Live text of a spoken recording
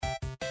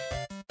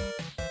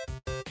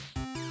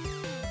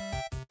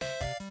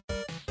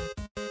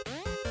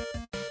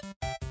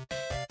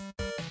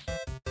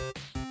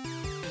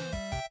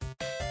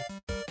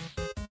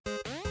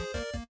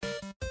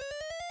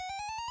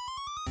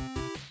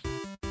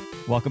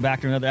Welcome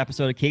back to another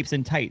episode of Capes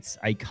and Tights,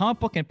 a comic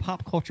book and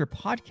pop culture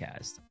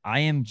podcast. I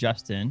am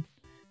Justin.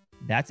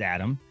 That's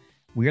Adam.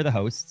 We are the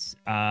hosts.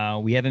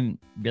 We haven't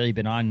really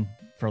been on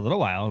for a little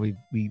while.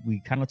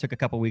 We kind of took a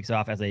couple weeks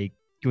off as a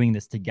doing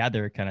this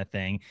together kind of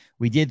thing.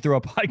 We did throw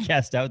a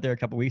podcast out there a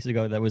couple weeks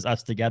ago that was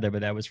us together,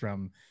 but that was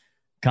from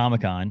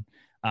Comic-Con.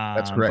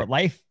 That's correct.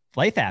 But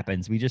life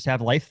happens. We just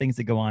have life things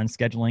that go on,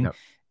 scheduling. Yep.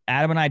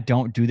 Adam and I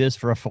don't do this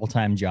for a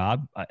full-time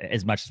job,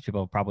 as much as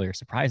people probably are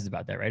surprised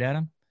about that, right,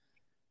 Adam?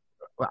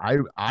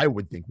 I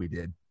would think we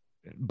did,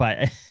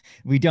 but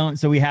we don't.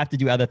 So we have to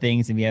do other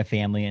things, and we have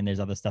family, and there's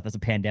other stuff. There's a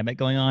pandemic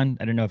going on.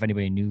 I don't know if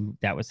anybody knew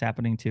that was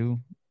happening too.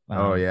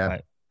 Oh yeah,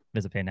 but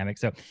there's a pandemic.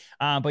 So,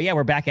 but yeah,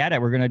 we're back at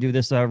it. We're gonna do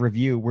this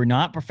review. We're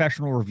not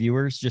professional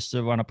reviewers. Just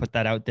to want to put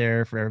that out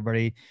there for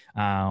everybody.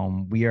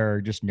 We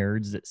are just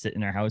nerds that sit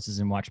in our houses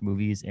and watch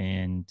movies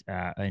and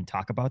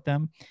talk about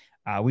them.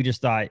 We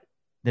just thought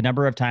the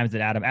number of times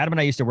that Adam and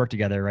I used to work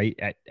together, right,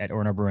 at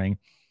Orno Brewing.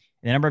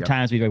 The number of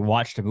times we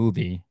watched a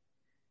movie.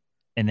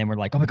 And then we're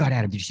like, oh my God,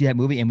 Adam, did you see that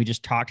movie? And we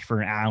just talked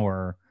for an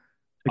hour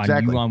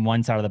on you on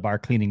one side of the bar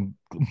cleaning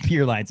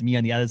beer lines, me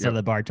on the other side of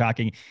the bar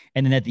talking.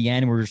 And then at the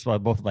end, we're just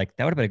both like,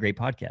 that would have been a great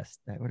podcast.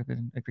 That would have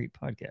been a great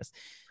podcast.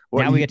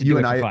 Well, now we get to do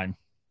it for fun.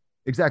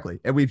 Exactly.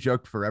 And we've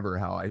joked forever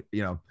how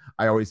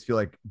I always feel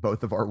like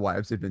both of our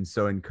wives have been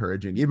so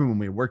encouraging, even when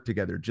we work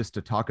together, just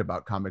to talk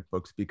about comic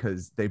books,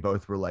 because they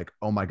both were like,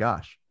 oh my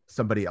gosh,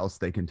 somebody else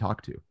they can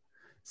talk to.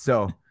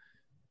 So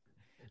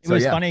it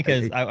was funny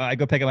because I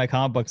go pick up my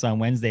comic books on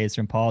Wednesdays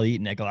from Paul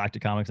Eaton at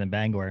Galactic Comics in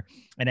Bangor.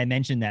 And I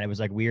mentioned that it was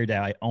like weird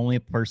that I only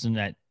person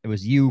that it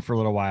was you for a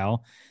little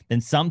while.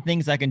 Then some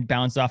things I can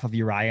bounce off of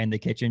Uriah in the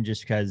kitchen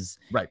just because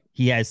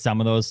he has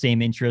some of those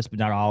same interests, but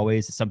not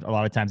always. A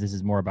lot of times this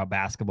is more about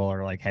basketball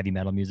or like heavy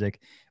metal music.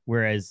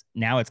 Whereas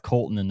now it's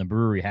Colton and the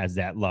brewery has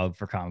that love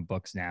for comic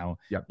books now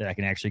that I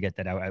can actually get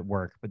that out at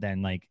work. But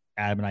then like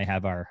Adam and I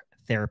have our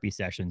therapy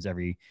sessions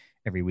every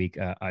week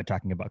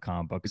talking about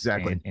comic books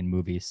and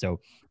movies. So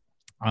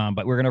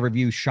but we're going to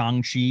review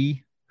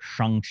Shang-Chi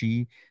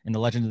and the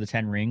Legend of the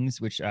Ten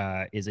Rings, which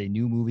is a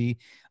new movie.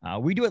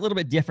 We do it a little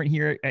bit different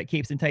here at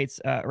Capes and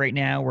Tights right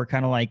now. We're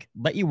kind of like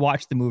let you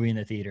watch the movie in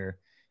the theater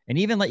and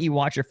even let you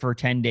watch it for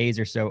 10 days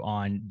or so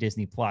on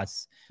Disney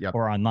Plus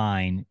or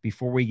online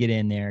before we get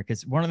in there.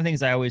 Because one of the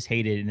things I always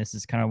hated, and this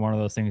is kind of one of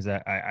those things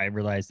that I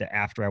realized that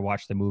after I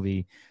watched the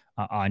movie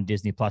on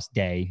Disney Plus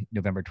Day,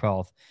 November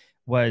 12th,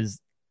 was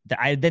that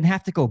I then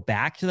have to go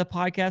back to the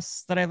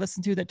podcasts that I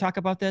listened to that talk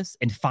about this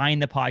and find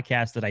the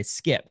podcast that I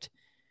skipped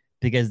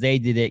because they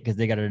did it because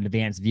they got an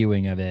advanced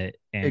viewing of it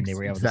and they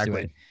were able to do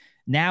it.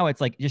 Now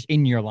it's like just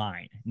in your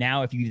line.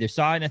 Now, if you either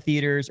saw it in the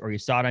theaters or you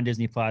saw it on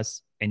Disney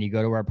Plus and you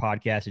go to our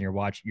podcast and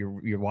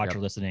you're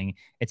listening,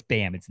 it's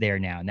bam, it's there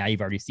now. Now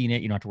you've already seen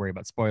it. You don't have to worry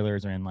about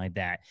spoilers or anything like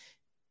that.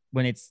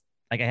 When it's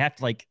like, I have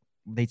to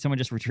someone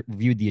just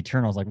reviewed the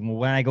Eternals. Like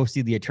when I go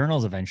see the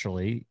Eternals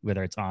eventually,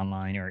 whether it's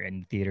online or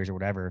in theaters or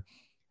whatever,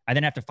 I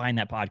then have to find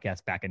that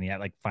podcast back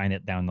in find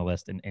it down the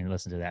list and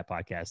listen to that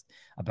podcast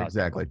about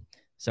exactly.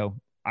 So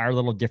our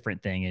little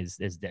different thing is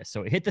this.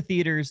 So it hit the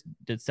theaters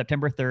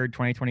September 3rd,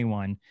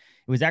 2021. It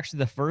was actually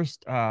the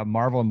first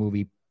Marvel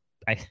movie.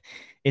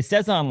 It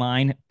says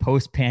online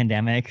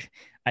post-pandemic.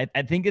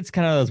 I think it's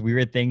kind of those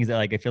weird things that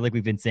I feel like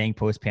we've been saying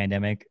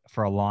post-pandemic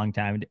for a long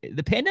time.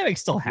 The pandemic's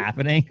still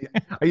happening.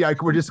 Yeah,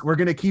 we're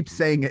gonna keep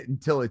saying it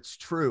until it's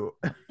true.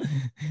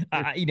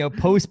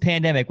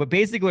 Post-pandemic. What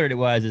it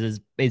was is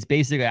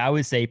basically I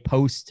would say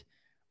post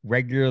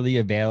regularly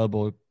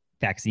available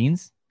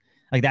vaccines.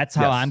 Like that's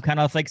how I'm kind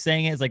of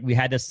saying it. It's like we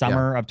had the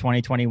summer of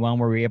 2021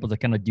 where we were able to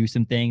kind of do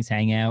some things,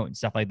 hang out and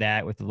stuff like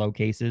that with the low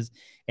cases,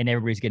 and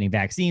everybody's getting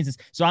vaccines.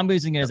 So I'm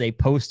using it as a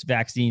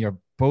post-vaccine or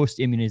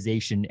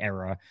post-immunization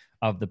era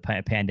of the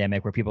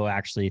pandemic where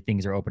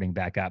things are opening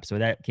back up. So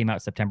that came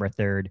out September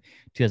 3rd,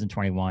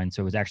 2021.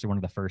 So it was actually one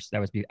of the first. That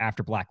was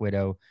after Black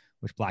Widow,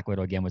 which Black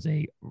Widow again was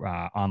a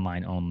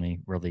online only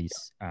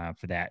release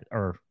for that,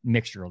 or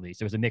mixed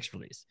release. It was a mixed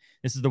release.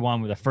 This is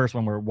the first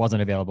one where it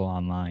wasn't available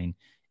online.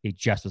 It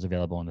just was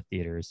available in the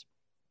theaters.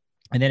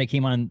 And then it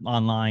came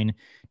online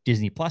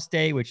Disney Plus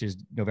Day, which is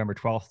November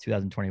 12th,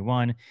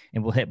 2021.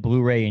 And we'll hit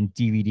Blu-ray and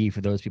DVD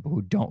for those people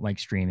who don't like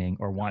streaming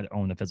or want to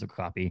own the physical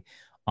copy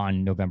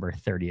on November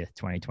 30th,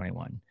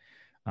 2021.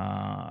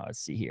 Let's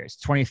see here. It's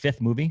 25th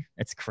movie.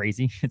 That's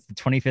crazy. It's the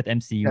 25th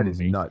MCU movie.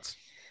 That is nuts.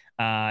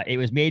 It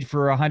was made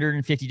for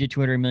 $150 to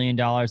 $200 million,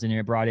 and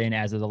it brought in,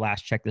 as of the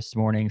last check this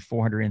morning,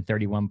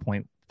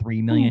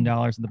 $431.3 million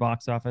in the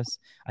box office.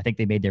 I think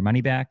they made their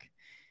money back.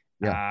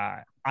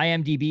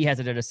 IMDb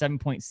has it at a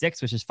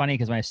 7.6, which is funny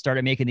because when I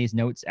started making these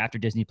notes after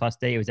Disney Plus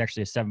Day, it was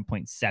actually a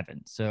 7.7.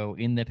 So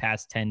in the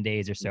past 10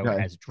 days or so, it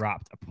has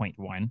dropped a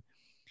 0.1.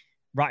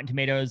 Rotten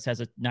Tomatoes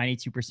has a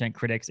 92%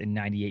 critics and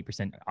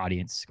 98%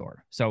 audience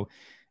score. So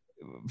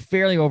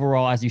fairly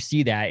overall, as you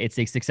see that, it's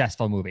a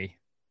successful movie.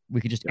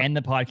 We could just end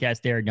the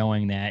podcast there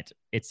knowing that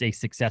it's a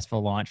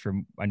successful launch for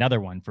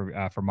another one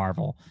for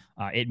Marvel.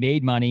 It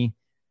made money.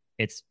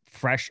 It's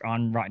fresh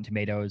on Rotten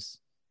Tomatoes.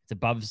 It's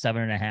above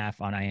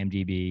 7.5 on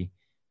IMDb.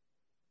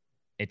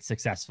 it's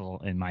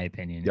successful in my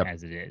opinion Yep.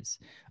 as it is.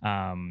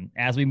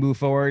 As we move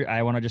forward,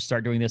 I want to just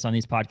start doing this on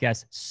these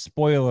podcasts.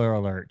 Spoiler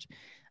alert.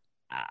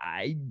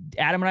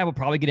 Adam and I will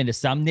probably get into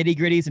some nitty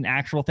gritties and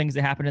actual things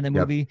that happen in the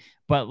movie,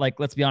 but like,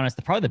 let's be honest,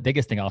 probably the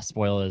biggest thing I'll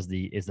spoil is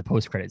the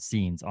post credit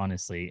scenes,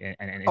 honestly.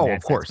 And Oh, that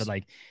of course. But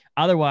like,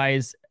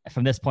 otherwise,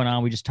 from this point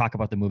on, we just talk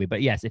about the movie.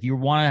 But yes, if you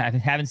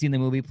haven't seen the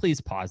movie, please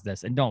pause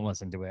this and don't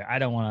listen to it. I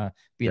don't want to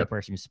be the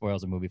person who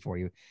spoils a movie for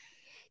you.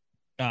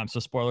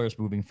 So spoilers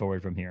moving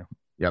forward from here.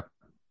 Yep.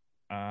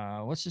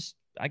 Let's just,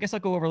 I guess I'll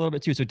go over a little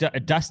bit too. So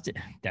Destin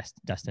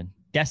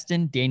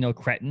Daniel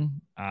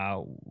Cretton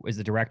is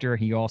the director.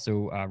 He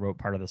also wrote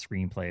part of the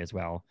screenplay as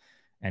well.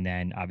 And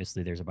then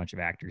obviously there's a bunch of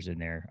actors in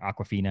there.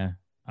 Awkwafina,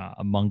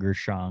 Munger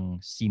Shang,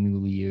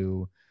 Simu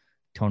Liu,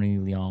 Tony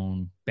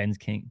Leung, Ben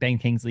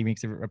Kingsley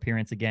makes an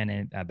appearance again,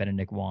 and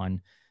Benedict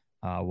Wong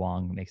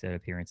makes an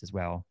appearance as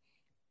well.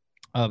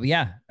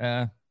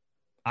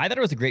 I thought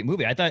it was a great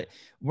movie. I thought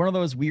one of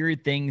those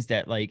weird things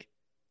that like,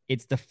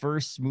 it's the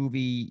first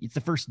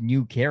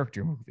new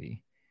character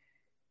movie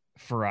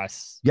for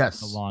us.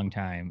 Yes. In a long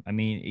time. I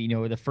mean, you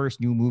know, the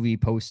first new movie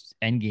post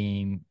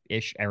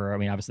Endgame-ish era. I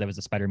mean, obviously that was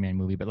a Spider-Man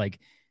movie, but like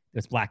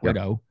it's Black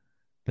Widow.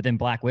 But then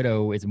Black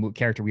Widow is a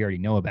character we already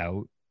know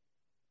about.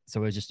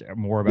 So it's just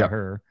more about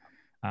her.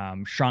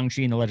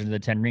 Shang-Chi and the Legend of the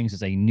Ten Rings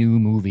is a new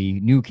movie,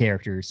 new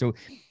character. So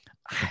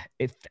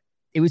if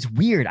it was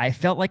weird, I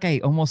felt like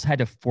I almost had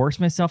to force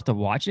myself to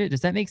watch it.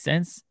 Does that make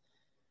sense?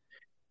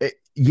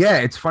 Yeah,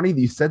 it's funny that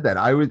you said that.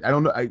 I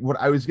don't know what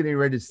I was getting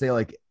ready to say.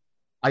 Like,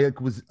 I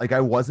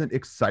wasn't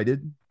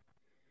excited.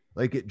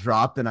 Like it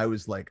dropped, and I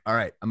was like, "All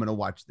right, I'm gonna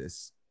watch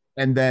this."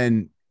 And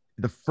then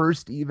the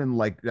first, even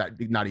like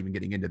not even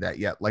getting into that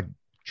yet, like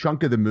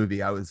chunk of the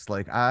movie, I was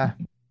like,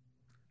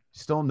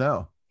 still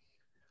no.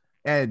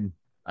 And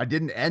I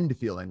didn't end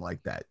feeling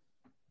like that.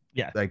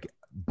 Yeah. Like,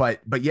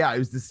 but yeah, it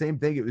was the same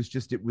thing.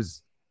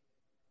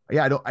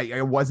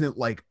 I wasn't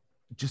like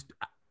just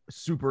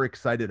super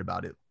excited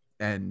about it.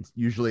 And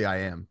usually I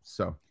am.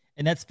 So,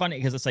 and that's funny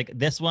because it's like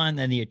this one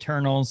and the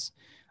Eternals.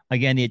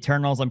 Again, the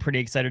Eternals I'm pretty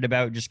excited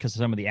about just because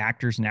some of the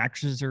actors and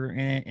actresses are in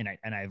it,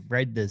 and I've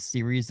read the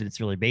series that it's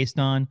really based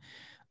on.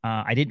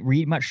 I didn't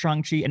read much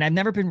Shang-Chi, and I've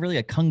never been really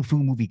a kung fu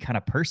movie kind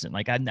of person.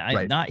 Like I'm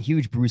not a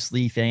huge Bruce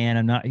Lee fan.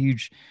 I'm not a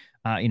huge,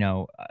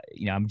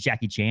 I'm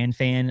Jackie Chan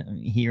fan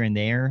here and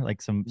there,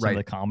 like some of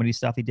the comedy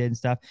stuff he did and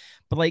stuff.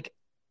 But like,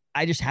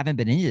 I just haven't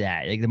been into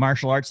that. Like the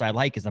martial arts I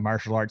like is the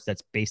martial arts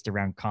that's based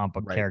around comic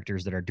book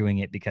characters that are doing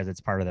it because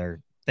it's part of their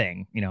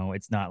thing. You know,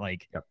 it's not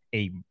like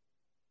a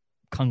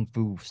kung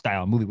fu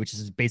style movie, which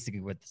is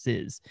basically what this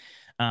is.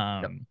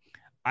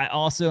 I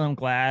also am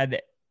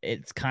glad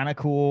it's kind of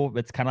cool.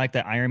 It's kind of like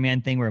the Iron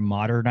Man thing. We're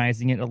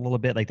modernizing it a little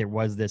bit. Like there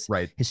was this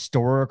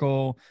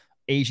historical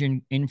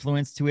Asian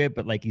influence to it,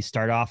 but like you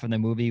start off in the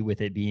movie with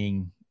it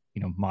being,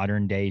 you know,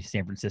 modern day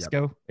San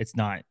Francisco.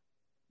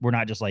 We're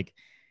not just like,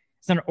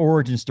 it's not an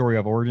origin story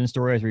of origin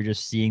stories. We're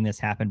just seeing this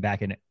happen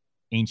back in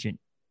ancient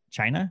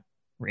China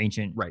or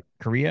ancient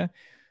Korea.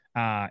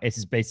 It's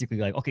just basically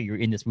like, okay, you're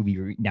in this movie,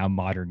 you're now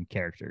modern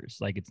characters.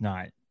 Like it's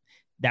not,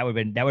 that would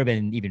have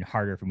been even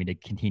harder for me to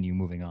continue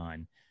moving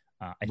on.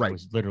 I think it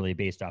was literally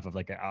based off of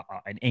like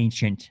an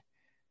ancient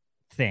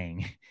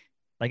thing.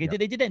 Like they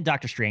did that in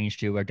Doctor Strange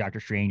too, where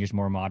Doctor Strange is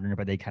more modern,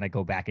 but they kind of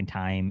go back in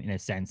time in a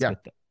sense with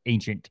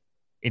ancient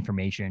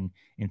information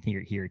in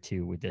here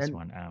too with this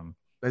one.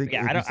 I don't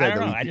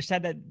know. I just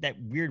had that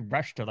weird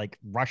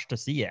rush to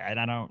see it, and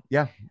I don't.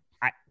 Yeah,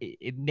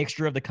 a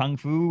mixture of the kung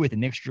fu with a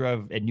mixture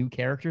of a new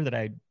character that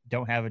I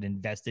don't have an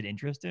invested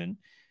interest in.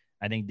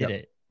 I think did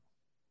it.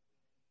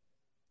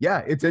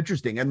 Yeah, it's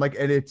interesting, and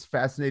it's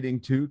fascinating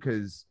too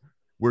because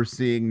we're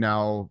seeing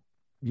now.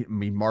 I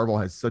mean, Marvel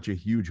has such a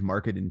huge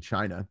market in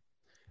China,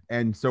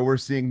 and so we're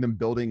seeing them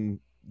building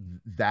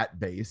that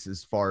base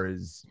as far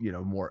as, you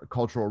know, more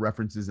cultural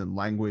references and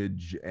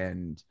language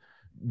and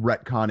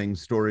retconning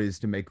stories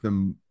to make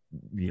them,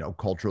 you know,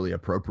 culturally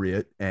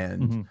appropriate.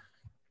 And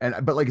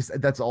but like I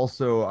said, that's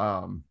also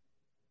I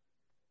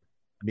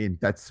mean,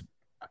 that's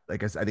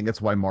like I think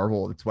that's why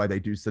Marvel, it's why they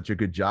do such a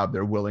good job.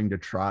 They're willing to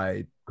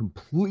try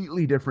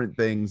completely different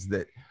things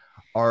that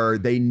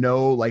they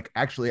know, like,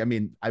 actually, I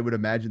mean, I would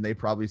imagine they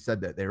probably said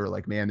that they were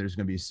like, man, there's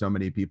going to be so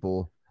many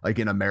people like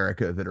in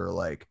America that are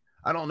like,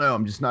 I don't know,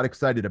 I'm just not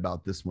excited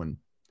about this one.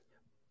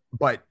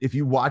 But if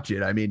you watch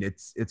it, I mean,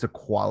 it's a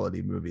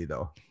quality movie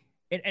though.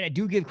 And I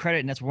do give credit,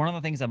 and that's one of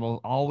the things I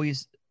will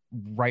always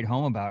write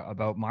home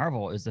about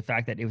Marvel is the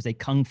fact that it was a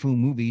kung fu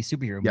movie,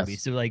 superhero movie.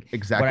 So like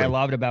what I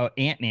loved about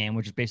Ant-Man,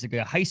 which is basically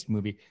a heist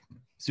movie,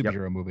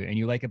 superhero movie, and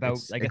you like about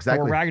a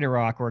Thor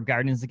Ragnarok or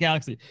Guardians of the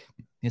Galaxy,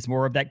 it's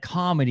more of that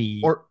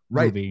comedy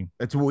movie.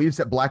 That's what we've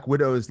said. Black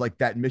Widow is like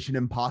that Mission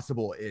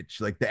Impossible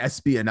itch, like the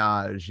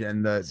espionage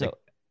and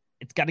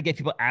it's got to get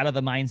people out of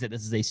the mindset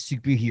this is a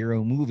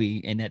superhero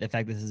movie and that the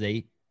fact this is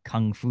a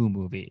kung fu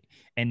movie.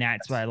 And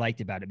that's what I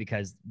liked about it,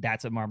 because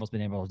that's what Marvel's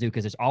been able to do,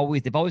 because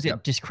they've always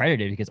got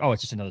discredited because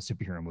it's just another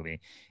superhero movie.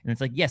 And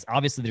it's like, yes,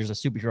 obviously there's a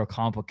superhero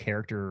comic book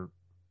character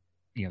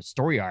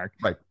story arc,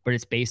 right? But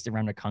it's based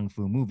around a kung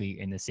fu movie,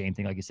 and the same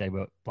thing, like you said,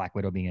 about Black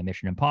Widow being a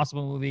Mission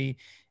Impossible movie,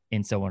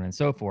 and so on and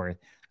so forth.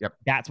 Yep.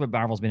 That's what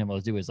Marvel's been able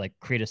to do, is like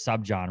create a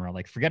subgenre,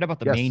 like forget about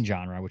the main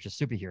genre, which is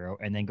superhero,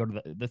 and then go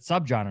to the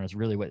subgenre is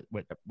really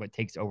what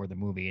takes over the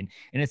movie. And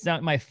it's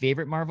not my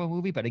favorite Marvel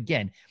movie, but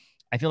again,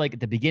 I feel like at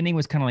the beginning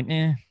was kind of like,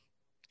 eh.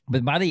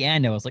 But by the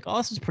end, I was like, oh,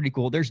 this is pretty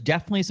cool. There's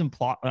definitely some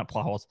plot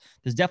holes.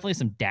 There's definitely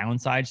some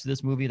downsides to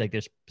this movie. Like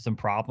there's some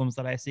problems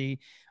that I see.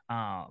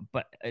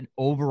 But an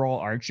overall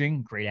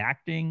arching, great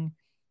acting,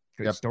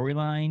 great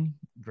storyline,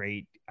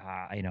 great,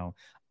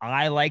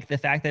 I like the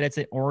fact that it's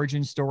an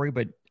origin story,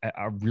 but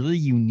a really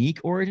unique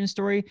origin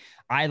story.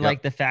 I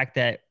like the fact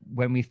that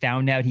when we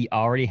found out he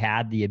already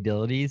had the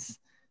abilities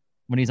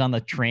when he's on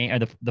the train or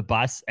the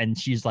bus, and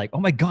she's like, oh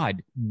my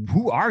God,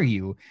 who are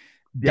you?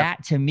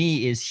 That to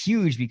me is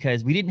huge,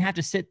 because we didn't have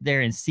to sit there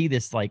and see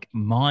this like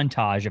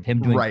montage of him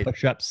doing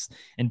push-ups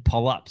and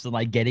pull-ups and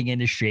like getting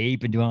into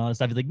shape and doing all this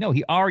stuff. He's like, no,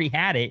 he already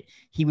had it.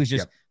 He was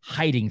just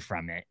hiding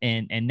from it.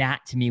 And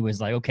that to me was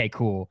like, okay,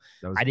 cool.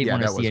 I didn't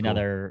want to see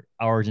another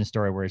origin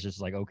story where it's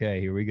just like, okay,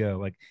 here we go.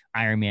 Like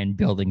Iron Man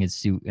building his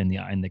suit in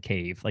the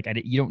cave. Like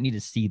you don't need to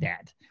see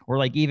that. Or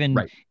like even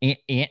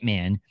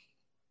Ant-Man,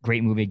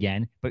 great movie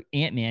again, but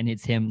Ant-Man,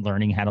 it's him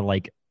learning how to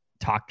like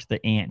talk to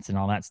the ants and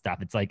all that stuff.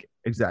 It's like,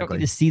 exactly, I don't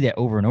need to see that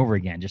over and over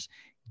again. Just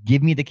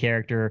give me the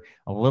character,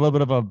 a little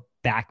bit of a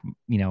back,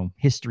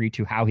 history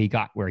to how he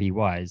got where he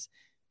was.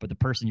 But the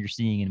person you're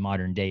seeing in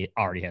modern day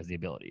already has the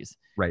abilities.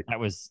 Right. That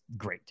was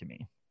great to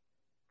me.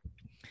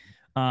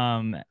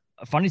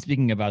 Funny,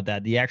 speaking about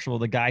that, the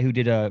guy who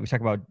did we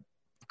talk about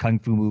Kung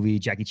Fu movie,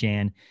 Jackie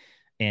Chan,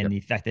 and the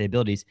fact that the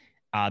abilities,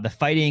 the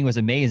fighting was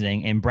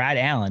amazing. And Brad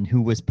Allen,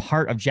 who was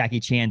part of Jackie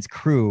Chan's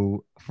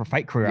crew for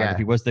fight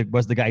choreography, was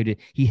the guy who did.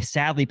 He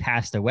sadly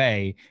passed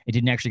away. I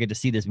didn't actually get to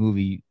see this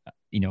movie,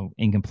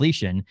 in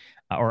completion,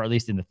 or at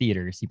least in the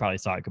theaters. He probably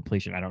saw it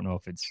completion. I don't know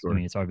if it's. Sure. I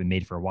mean, it's already been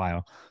made for a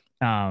while.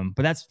 But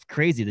that's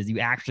crazy that you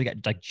actually got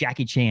like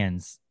Jackie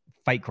Chan's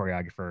fight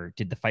choreographer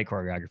did the fight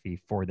choreography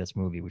for this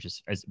movie, which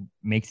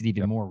makes it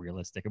even more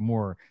realistic, a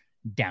more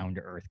down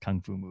to earth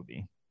kung fu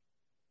movie.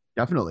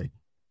 Definitely.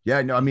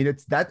 Yeah, no, I mean,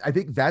 it's that. I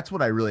think that's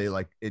what I really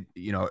like it,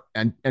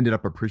 and ended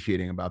up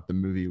appreciating about the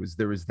movie was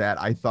that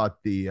I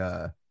thought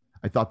the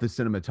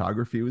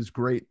cinematography was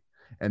great.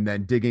 And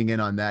then digging in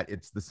on that,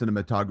 it's the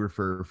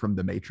cinematographer from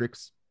The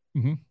Matrix.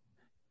 Mm-hmm.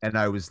 And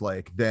I was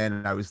like,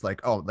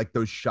 oh, like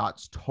those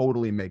shots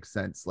totally make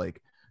sense.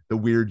 Like the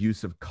weird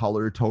use of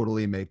color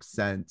totally makes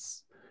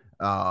sense.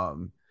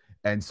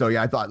 And so,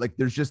 I thought like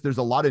there's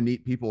a lot of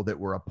neat people that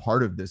were a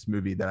part of this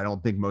movie that I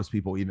don't think most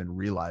people even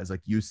realize.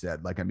 Like you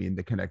said, like, I mean,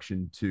 the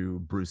connection to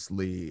Bruce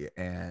Lee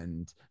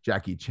and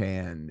Jackie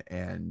Chan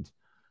and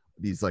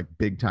these like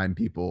big time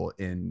people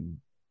in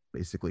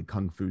basically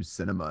Kung Fu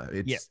cinema.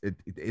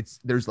 It's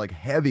there's like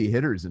heavy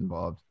hitters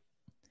involved.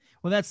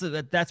 Well,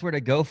 that's where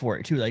to go for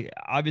it too. Like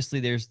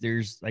obviously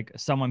there's like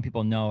someone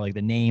people know, like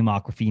the name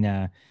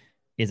Awkwafina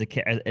is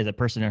a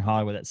person in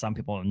Hollywood that some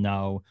people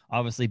know.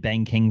 Obviously,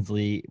 Ben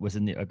Kingsley was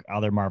in the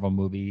other Marvel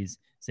movies,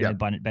 same with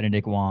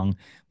Benedict Wong.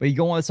 But you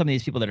go on with some of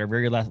these people that are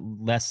very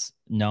less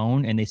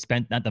known, and they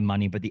spent not the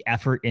money, but the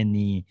effort in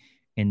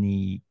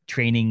the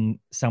training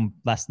some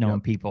less known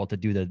people to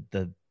do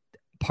the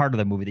part of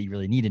the movie that you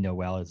really need to know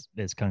well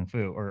is kung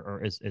fu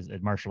or is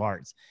martial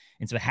arts.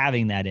 And so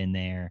having that in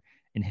there,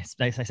 and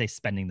I say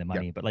spending the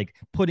money, but like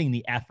putting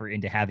the effort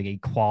into having a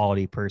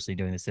quality person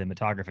doing the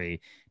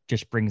cinematography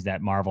just brings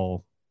that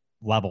Marvel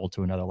level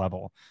to another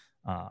level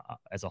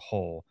as a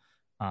whole.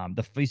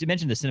 You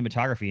mentioned the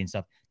cinematography and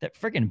stuff. That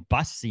freaking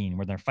bus scene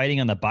where they're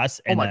fighting on the bus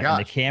and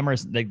the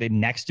cameras like they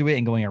next to it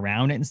and going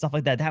around it and stuff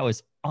like that. That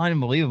was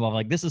unbelievable. I'm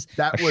like, this is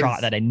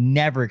shot that I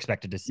never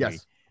expected to see.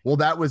 Yes. Well,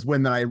 that was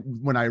when I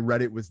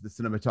read it was the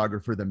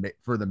cinematographer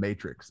for the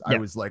Matrix. I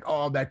was like,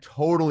 oh, that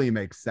totally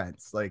makes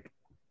sense. Like,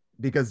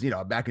 because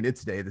back in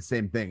its day, the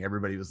same thing.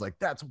 Everybody was like,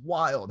 that's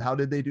wild. How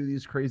did they do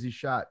these crazy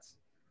shots?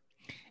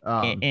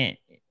 And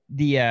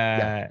the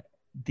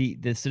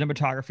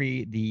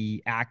cinematography,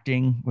 the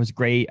acting was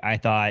great. I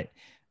thought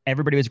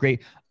everybody was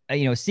great.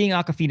 Seeing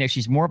Awkwafina,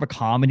 she's more of a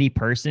comedy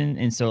person,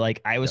 and so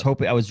like I was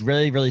hoping, I was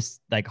really, really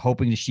like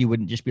hoping that she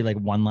wouldn't just be like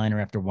one-liner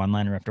after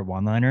one-liner after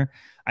one-liner.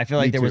 I feel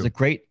like there was a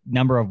great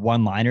number of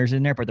one-liners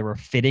in there, but they were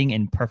fitting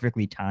and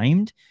perfectly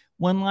timed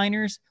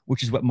one-liners,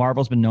 which is what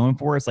Marvel's been known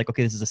for. It's like,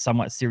 okay, this is a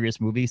somewhat serious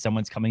movie.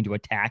 Someone's coming to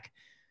attack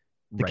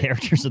the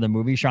characters of the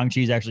movie.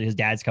 Shang-Chi's actually, his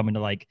dad's coming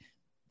to like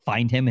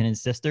find him and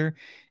his sister.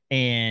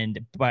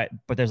 But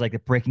there's like the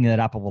breaking that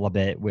up a little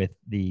bit with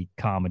the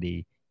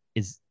comedy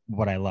is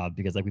what I love,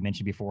 because like we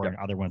mentioned before in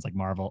other ones like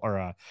Marvel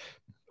or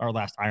our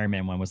last Iron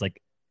Man one was like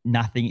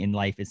nothing in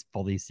life is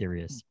fully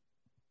serious.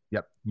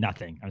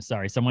 Nothing. I'm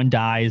sorry. Someone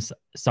dies.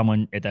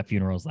 Someone at that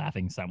funeral is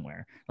laughing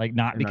somewhere. Like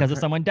not because of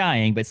someone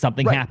dying, but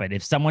something happened.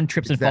 If someone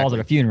trips and falls at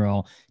a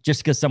funeral,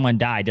 just because someone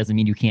died doesn't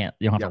mean you don't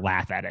have to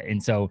laugh at it.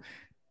 And so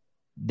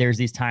there's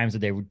these times where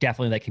they were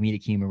definitely that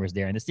comedic humor was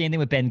there. And the same thing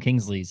with Ben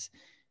Kingsley's.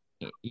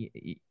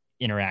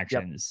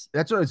 interactions.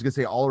 That's what I was gonna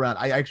say. All around,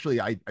 I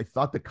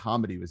thought the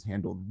comedy was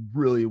handled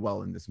really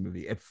well in this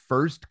movie. At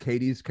first,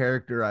 Katie's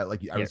character, I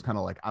was kind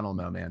of like, I don't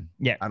know, man.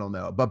 Yeah, I don't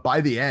know. But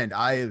by the end,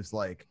 I was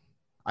like,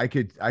 I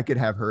could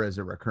have her as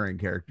a recurring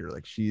character.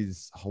 Like,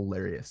 she's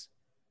hilarious.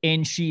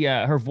 And she,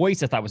 her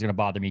voice, I thought was going to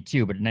bother me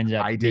too, but it ended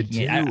up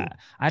making it.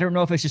 I don't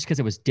know if it's just because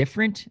it was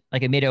different.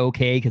 Like, it made it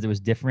okay because it was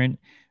different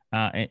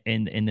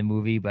in the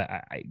movie,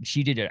 but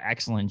she did an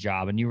excellent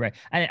job. And you're right.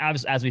 And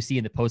as we see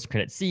in the post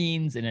credit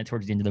scenes and then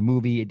towards the end of the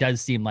movie, it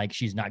does seem like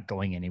she's not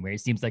going anywhere.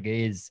 It seems like it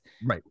is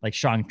right. Like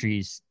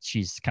Shang-Chi's,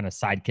 she's kind of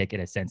sidekick in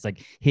a sense,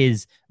 like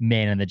his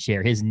man in the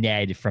chair, his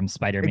Ned from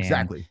Spider-Man,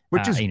 exactly,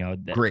 which is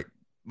great.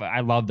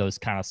 I love those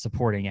kind of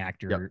supporting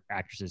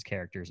actresses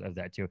characters of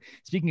that too.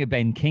 Speaking of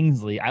Ben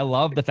Kingsley, I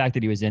love the fact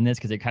that he was in this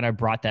because it kind of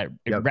brought that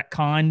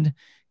retconned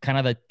kind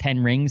of the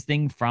 10 rings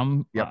thing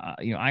from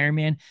Iron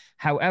Man.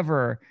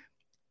 However,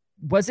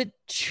 was it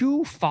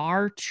too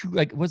far to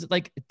like, was it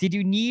like, did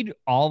you need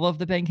all of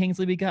the Ben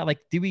Kingsley we got? Like,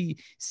 did we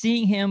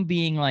seeing him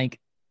being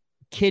like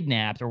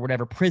kidnapped or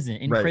whatever,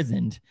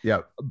 imprisoned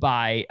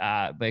by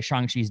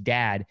Shang-Chi's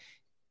dad?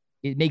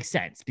 It makes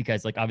sense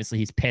because like obviously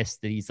he's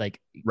pissed that he's like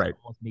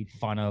almost made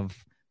fun of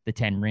the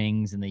 10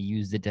 rings and they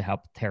used it to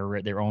help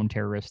their own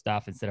terrorist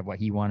stuff instead of what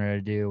he wanted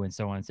to do and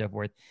so on and so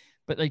forth.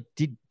 But like,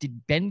 did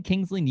Ben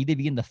Kingsley need to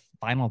be in the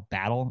final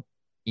battle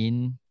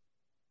in,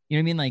 you know what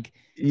I mean? Like,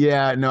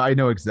 yeah, no, I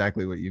know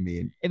exactly what you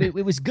mean. It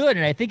was good.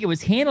 And I think it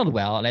was handled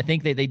well. And I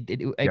think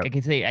they I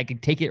could say I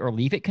could take it or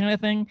leave it kind of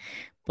thing.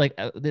 Like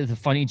there's a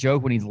funny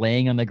joke when he's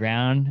laying on the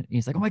ground.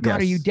 He's like, "Oh my God,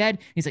 are you dead?"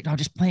 He's like, "No, I'm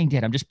just playing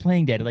dead. I'm just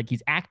playing dead." Like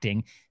he's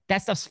acting. That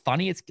stuff's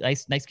funny. It's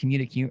nice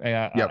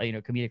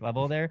comedic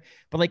level there.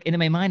 But like in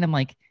my mind, I'm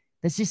like,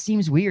 this just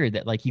seems weird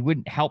that like he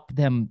wouldn't help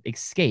them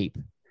escape.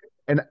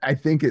 And I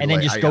think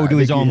then just go do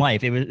his own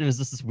life. It was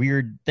just this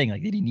weird thing.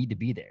 Like, did he need to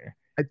be there?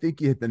 I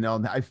think you hit the nail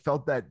on that. I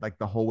felt that like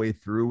the whole way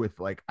through with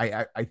like,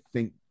 I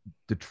think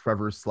the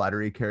Trevor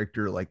Slattery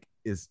character like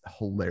is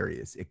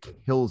hilarious. It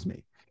kills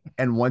me.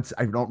 And once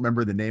I don't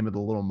remember the name of the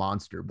little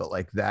monster, but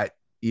like that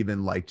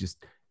even like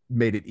just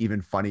made it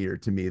even funnier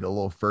to me, the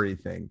little furry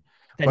thing.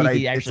 That but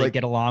he could actually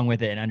get along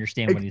with it and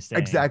understand what he's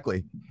saying.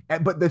 Exactly.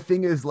 But the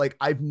thing is, like,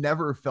 I've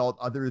never felt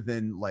other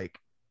than like,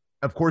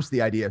 of course,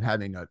 the idea of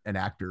having an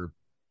actor,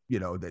 you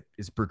know, that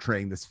is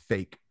portraying this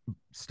fake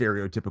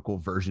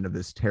stereotypical version of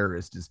this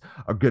terrorist is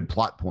a good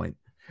plot point.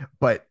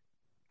 But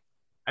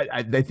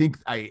I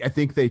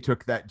think they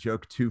took that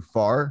joke too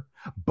far.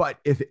 But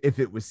if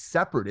it was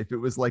separate, if it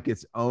was like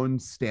its own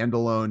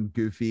standalone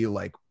goofy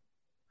like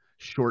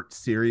short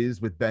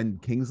series with Ben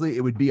Kingsley,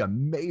 it would be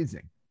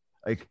amazing.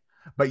 Like,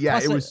 but yeah,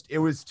 plus, it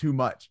was too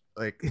much.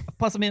 Like,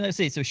 plus, I mean, let's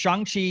see. So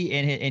Shang-Chi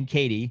and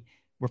Katie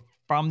were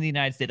from the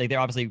United States. Like, they're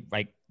obviously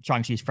like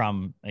Shang-Chi's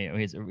from, you know,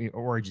 his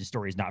origin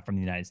story is not from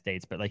the United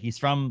States, but like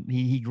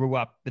he grew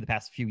up for the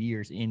past few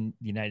years in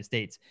the United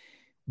States.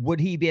 Would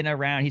he been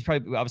around? He's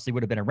probably obviously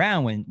would have been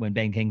around when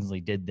Ben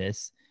Kingsley did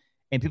this,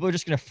 and people are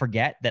just going to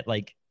forget that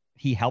like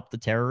he helped the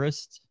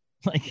terrorist.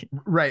 Like,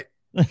 right.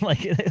 like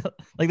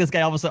this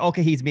guy all of a sudden,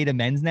 okay, he's made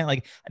amends now.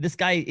 Like, this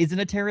guy isn't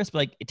a terrorist, but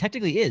like it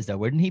technically is though.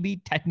 Wouldn't he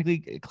be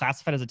technically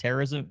classified as a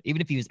terrorist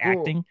even if he was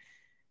acting?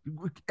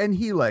 And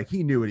he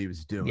knew what he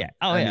was doing. Yeah.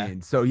 I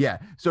mean, so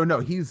no,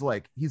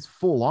 he's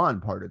full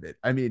on part of it.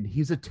 I mean,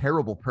 he's a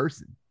terrible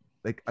person,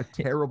 like a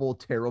terrible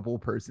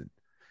person.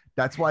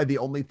 That's why the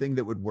only thing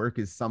that would work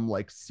is some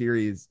like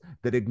series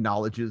that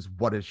acknowledges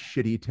what a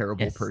shitty,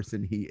 terrible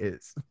person he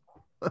is.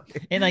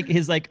 And like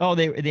his like, oh,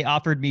 they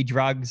offered me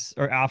drugs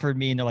or offered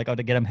me, and they're like, oh,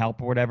 to get him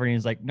help or whatever. And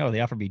he's like, no, they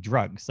offered me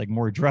drugs, like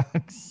more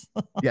drugs.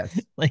 Yes.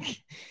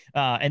 Like,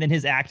 and then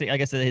his acting,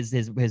 like I said, his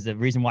the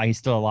reason why he's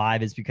still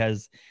alive is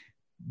because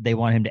they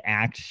want him to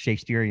act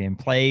Shakespearean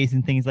plays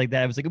and things like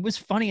that. It was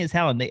funny as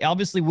hell. And they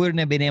obviously wouldn't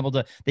have been able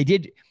to, they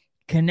did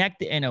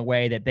connect in a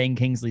way that Ben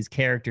Kingsley's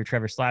character,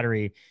 Trevor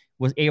Slattery,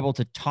 was able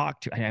to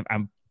talk to.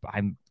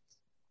 I'm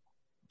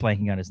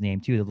blanking on his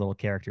name too, the little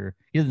character.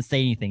 He doesn't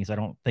say anything, so I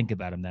don't think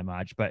about him that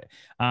much, but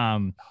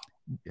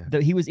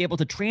he was able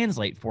to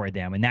translate for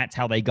them, and that's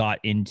how they got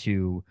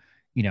into,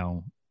 you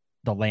know,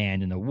 the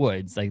land and the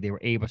woods. Like, they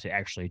were able to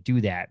actually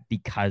do that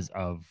because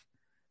of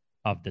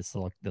this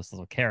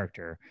little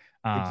character.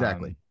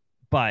 Exactly.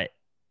 But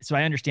so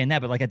I understand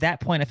that, but like at that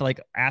point, I feel like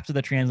after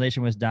the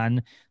translation was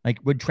done, like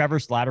would Trevor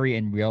Slattery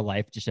in real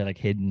life just have like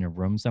hidden in a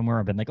room somewhere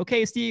and been like,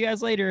 okay, see you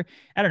guys later?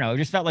 I don't know. It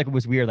just felt like it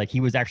was weird. Like he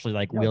was actually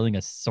like wielding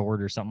a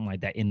sword or something like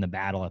that in the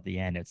battle at the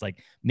end. It's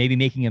like maybe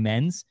making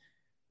amends.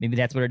 Maybe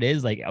that's what it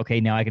is. Like, okay,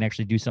 now I can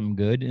actually do something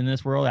good in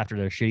this world after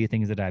the shitty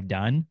things that I've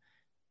done.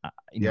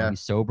 You know,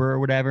 he's sober or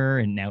whatever.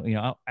 And now, you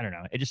know, I don't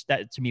know. It just,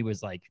 that to me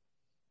was like,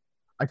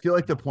 I feel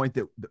like the point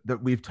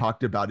that we've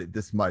talked about it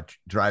this much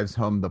drives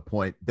home the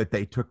point that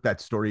they took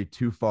that story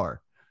too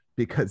far,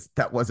 because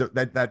that wasn't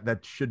that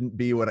shouldn't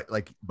be what I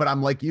like. But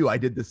I'm like you, I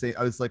did the same.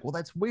 I was like, well,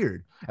 that's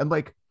weird. And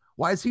like,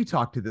 why does he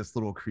talk to this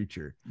little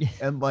creature?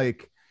 And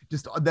like,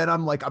 just then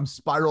I'm like, I'm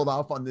spiraled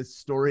off on this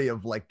story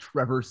of like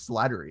Trevor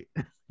Slattery.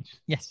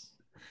 Yes.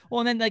 Well,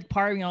 and then like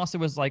part of me also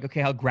was like,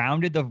 okay, how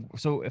grounded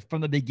so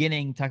from the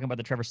beginning, talking about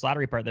the Trevor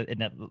Slattery part in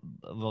that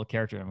little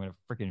character, I'm gonna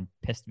freaking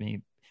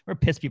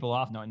piss people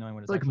off not knowing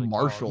what it's like actually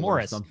Marshall called.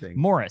 or something.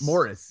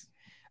 Morris.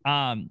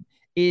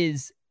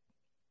 Is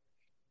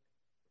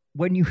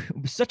when you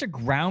such a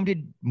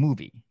grounded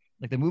movie.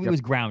 Like the movie was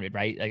grounded,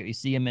 right? Like you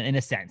see him in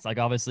a sense. Like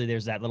obviously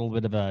there's that little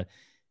bit of a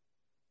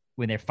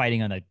when they're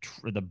fighting on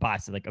the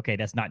bus. Like okay,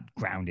 that's not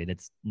grounded.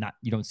 It's not,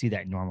 you don't see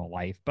that in normal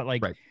life. But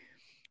like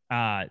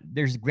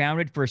there's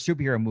grounded for a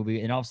superhero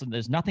movie, and all of a sudden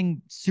there's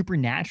nothing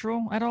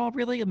supernatural at all,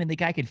 really. I mean, the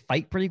guy could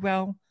fight pretty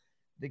well.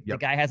 The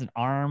guy has an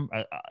arm,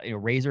 a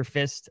razor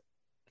fist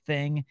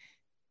thing.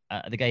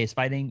 The guy is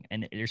fighting,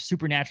 and there's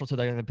supernatural to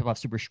the people have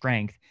super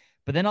strength.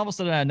 But then all of a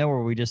sudden out of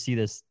nowhere, we just see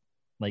this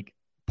like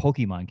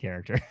Pokemon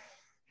character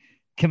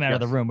come out of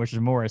the room, which is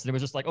Morris. And it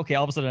was just like, okay,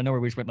 all of a sudden out of nowhere,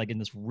 we just went like in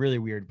this really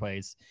weird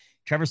place.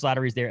 Trevor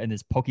Slattery's there, and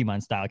this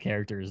Pokemon style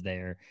character is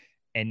there.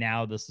 And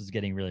now this is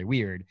getting really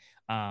weird.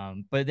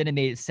 But then it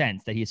made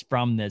sense that he's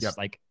from this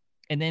like,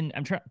 and then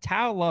I'm trying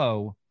Ta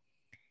Lo,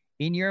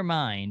 in your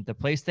mind, the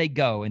place they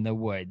go in the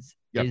woods,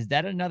 is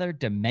that another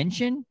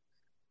dimension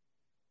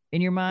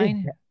in your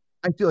mind?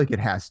 I feel like it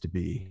has to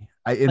be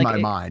in my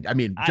mind. I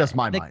mean, just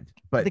my mind,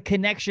 but the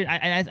connection,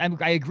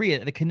 I agree.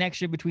 The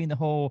connection between the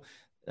whole,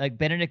 like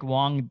Benedict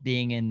Wong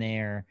being in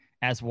there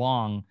as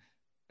Wong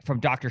from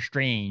Doctor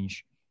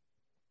Strange,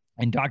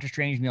 and Doctor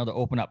Strange being able to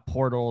open up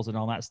portals and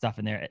all that stuff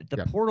in there.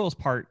 The portals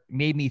part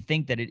made me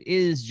think that it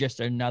is just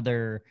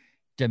another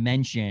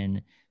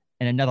dimension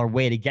and another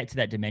way to get to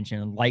that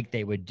dimension, like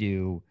they would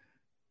do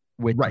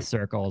with the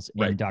circles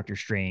in Doctor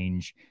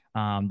Strange.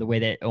 The way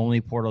that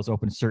only portals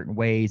open certain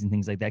ways and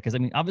things like that. Because I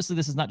mean, obviously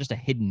this is not just a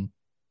hidden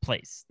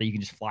place that you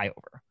can just fly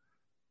over.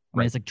 I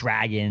mean, it's like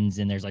dragons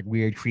and there's like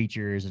weird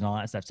creatures and all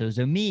that stuff. So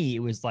to me, it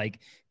was like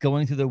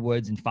going through the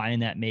woods and finding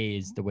that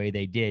maze the way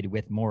they did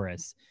with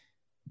Morris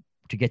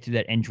to get to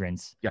that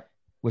entrance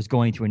was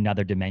going to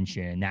another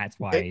dimension. And that's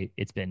why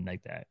it's been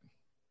like that.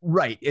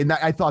 Right. And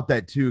I thought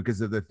that too, because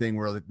of the thing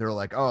where they're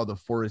like, oh, the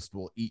forest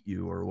will eat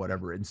you or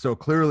whatever. And so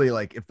clearly,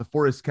 like, if the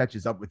forest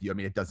catches up with you, I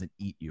mean, it doesn't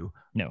eat you.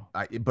 No.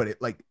 But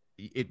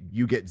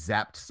you get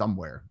zapped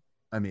somewhere.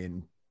 I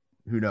mean,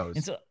 who knows?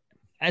 And so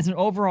as an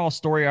overall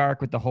story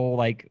arc with the whole,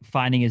 like,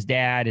 finding his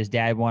dad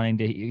wanting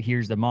to,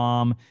 here's the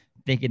mom,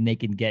 thinking they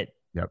can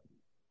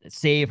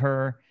save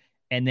her.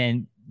 And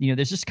then, you know,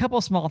 there's just a couple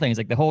of small things,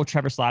 like the whole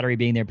Trevor Slattery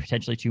being there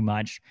potentially too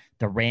much,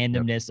 the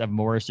randomness of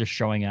Morris just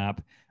showing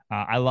up.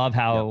 I love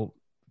how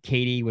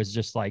Katie was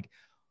just like,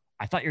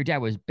 I thought your dad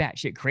was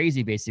batshit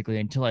crazy, basically,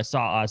 until I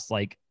saw us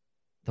like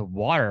the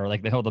water,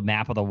 like the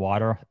map of the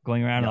water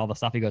going around and all the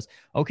stuff. He goes,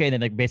 okay. And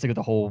then like basically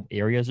the whole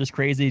area is just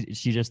crazy.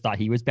 She just thought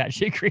he was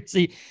batshit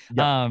crazy.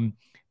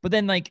 But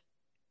then like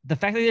the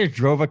fact that they just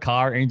drove a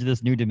car into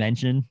this new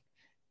dimension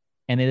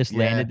and they just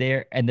landed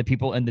there, and the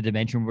people in the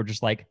dimension were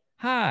just like,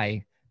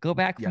 hi, go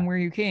back from where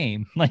you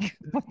came. Like,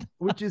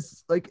 which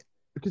is like,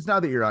 because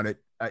now that you're on it,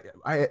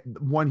 I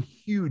one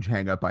huge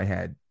hang up I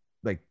had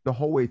like the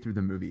whole way through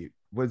the movie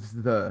was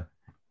the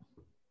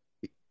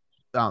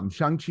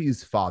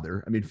Shang-Chi's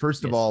father. I mean,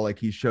 first of all, like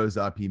he shows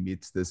up, he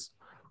meets this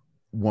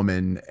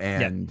woman,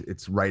 and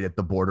it's right at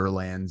the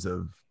borderlands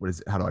of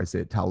how do I say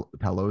it?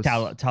 Talos?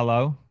 Tallo.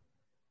 Tallo.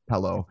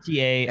 Tallo.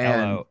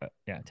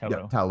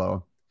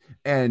 Tallo.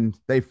 And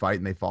they fight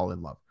and they fall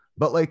in love.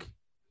 But like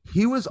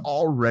he was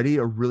already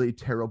a really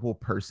terrible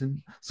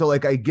person. So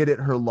like I get it,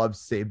 her love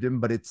saved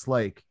him, but it's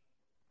like,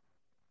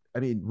 I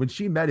mean, when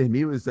she met him,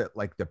 he was at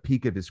like the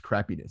peak of his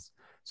crappiness.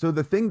 So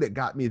the thing that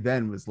got me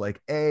then was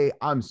like,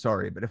 I'm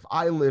sorry, but if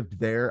I lived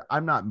there,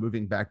 I'm not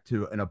moving back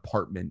to an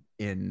apartment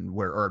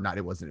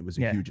it was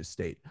a huge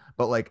estate,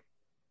 but like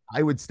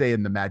I would stay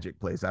in the magic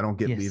place. I don't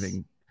get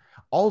leaving.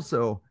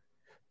 Also,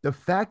 the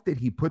fact that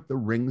he put the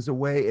rings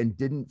away and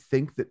didn't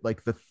think that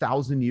like the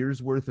 1,000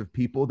 years worth of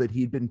people that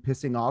he'd been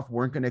pissing off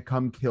weren't going to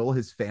come kill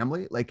his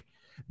family. Like,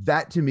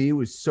 that to me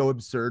was so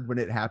absurd when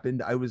it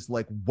happened. I was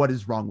like, what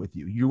is wrong with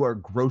you? You are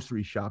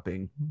grocery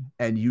shopping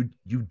and you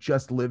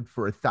just lived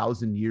for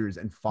 1,000 years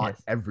and fought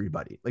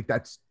everybody. Like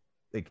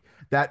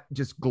that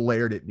just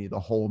glared at me the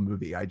whole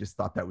movie. I just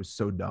thought that was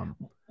so dumb.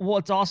 Well,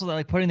 it's also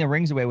like putting the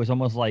rings away was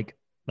almost like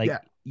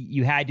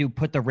you had to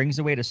put the rings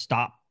away to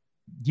stop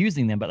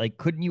using them, but like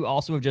couldn't you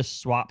also have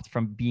just swapped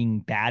from being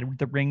bad with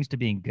the rings to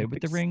being good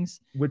with the rings?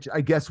 Which I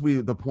guess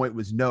the point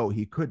was no,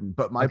 he couldn't.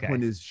 But my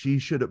point is she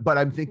should have. But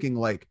I'm thinking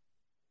like,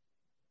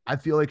 I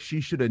feel like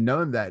she should have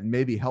known that and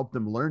maybe helped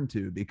him learn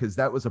to, because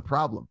that was a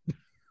problem.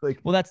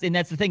 Like, well, that's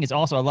the thing is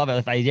also, I love it.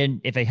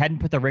 If I hadn't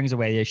put the rings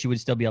away, she would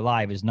still be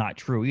alive is not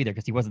true either,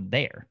 because he wasn't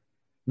there.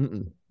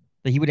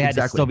 But he would have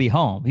had to still be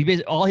home.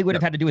 All he would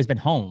have had to do is been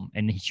home,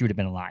 and she would have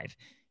been alive.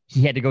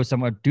 He had to go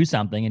somewhere, do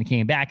something, and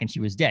came back, and she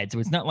was dead. So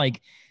it's not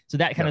like, so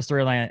that kind of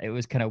storyline, it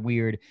was kind of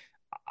weird.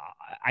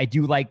 I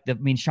do like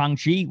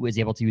Shang-Chi was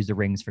able to use the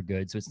rings for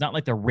good. So it's not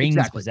like the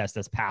rings possess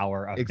this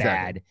power of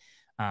bad.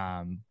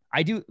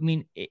 They've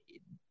definitely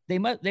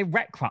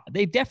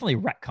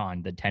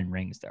retconned the 10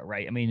 rings though,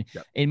 right? I mean,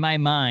 in my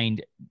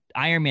mind,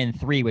 Iron Man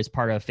 3 was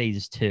part of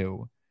phase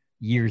 2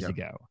 years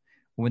ago,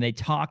 when they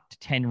talked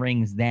Ten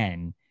Rings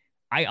then,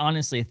 I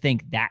honestly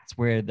think that's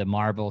where the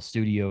Marvel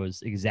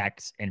Studios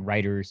execs and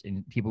writers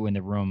and people in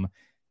the room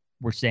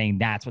were saying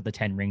that's what the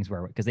Ten Rings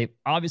were, because they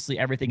obviously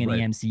everything in the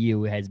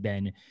MCU has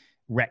been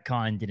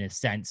retconned in a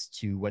sense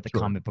to what the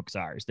comic books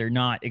are. They're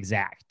not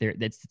exact.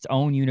 It's its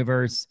own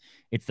universe.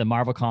 It's the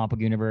Marvel comic book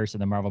universe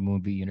and the Marvel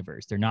movie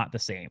universe. They're not the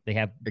same. They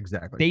have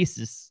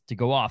basis to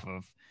go off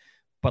of,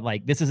 but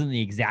like this isn't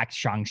the exact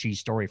Shang-Chi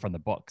story from the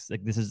books.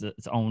 Like this is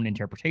its own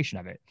interpretation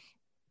of it.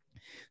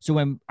 So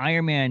when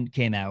Iron Man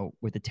came out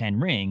with the 10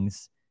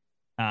 rings,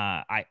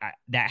 I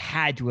that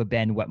had to have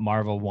been what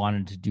Marvel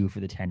wanted to do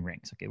for the 10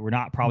 rings. Okay, we're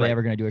not probably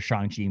ever going to do a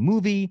Shang-Chi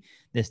movie.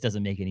 This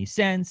doesn't make any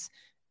sense.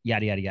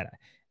 Yada, yada, yada.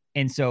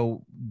 And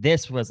so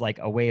this was like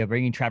a way of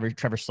bringing Trevor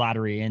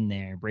Slattery in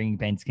there, bringing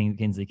Ben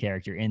Kingsley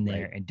character in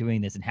there and doing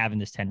this and having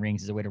this 10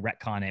 rings as a way to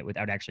retcon it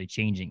without actually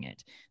changing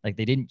it. Like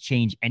they didn't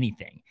change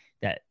anything.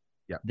 That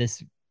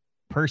this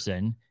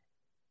person,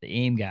 the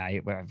AIM guy,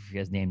 I forget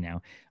his name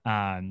now,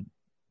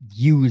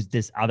 used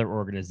this other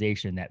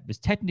organization that was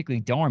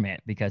technically dormant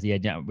because he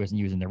wasn't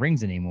using the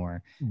rings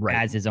anymore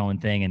as his own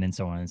thing, and then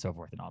so on and so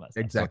forth and all that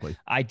stuff. Exactly. So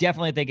I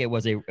definitely think it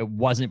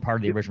wasn't part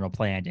of the original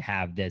plan to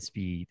have this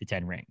be the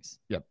 10 rings.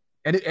 Yep.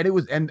 And it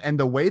was and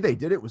the way they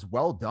did it was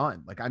well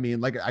done. Like, I mean,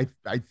 like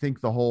I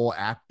think the whole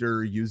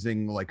actor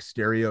using like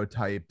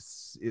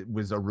stereotypes, it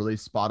was a really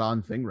spot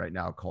on thing right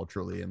now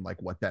culturally, and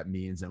like what that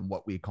means and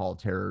what we call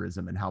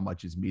terrorism and how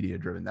much is media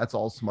driven. That's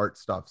all smart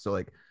stuff. So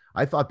like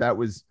I thought that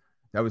was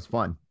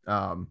fun.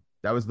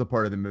 That was the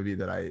part of the movie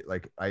that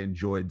I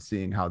enjoyed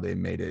seeing how they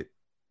made it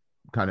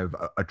kind of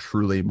a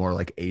truly more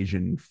like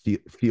Asian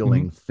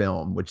feeling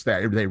film, which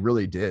they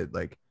really did.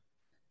 Like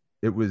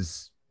it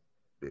was,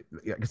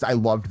 because I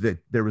loved that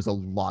there was a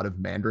lot of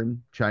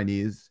Mandarin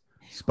Chinese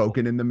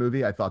spoken in the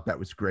movie. I thought that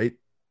was great.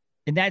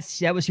 And that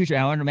was huge.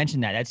 I wanted to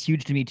mention that. That's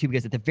huge to me too,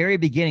 because at the very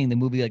beginning, the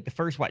movie, like the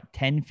first,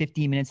 10,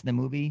 15 minutes of the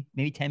movie,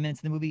 maybe 10 minutes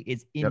of the movie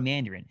is in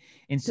Mandarin.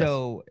 And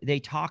so they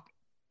talk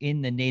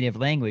in the native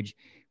language,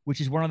 which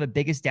is one of the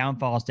biggest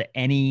downfalls to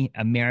any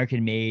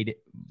American-made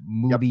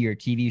movie or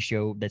TV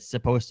show that's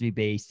supposed to be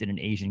based in an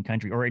Asian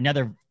country or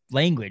another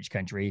language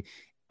country.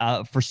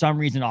 For some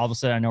reason, all of a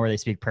sudden, I know where they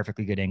speak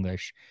perfectly good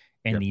English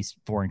in these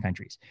foreign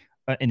countries,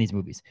 in these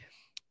movies.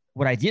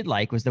 What I did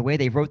like was the way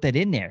they wrote that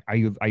in there. Are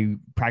you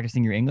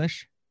practicing your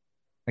English?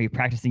 Are you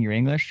practicing your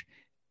English?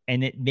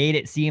 And it made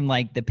it seem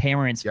like the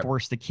parents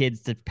forced the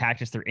kids to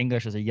practice their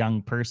English as a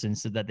young person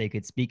so that they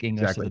could speak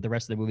English, so that the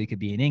rest of the movie could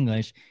be in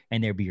English,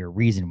 and there'd be a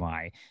reason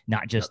why,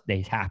 not just they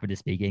happen to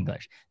speak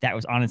English. That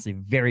was honestly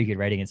very good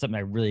writing, and something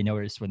I really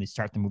noticed when they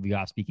start the movie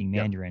off speaking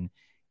Mandarin,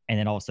 and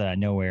then all of a sudden,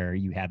 nowhere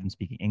you have them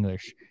speaking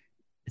English.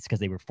 It's because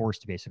they were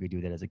forced to basically do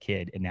that as a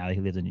kid, and now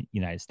he lives in the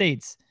United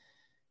States.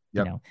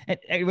 You know, and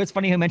it was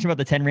funny how you mentioned about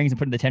the 10 rings and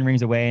putting the 10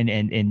 rings away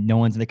and no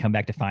one's going to come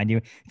back to find you.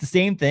 It's the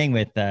same thing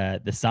with the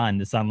son.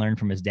 The son learned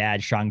from his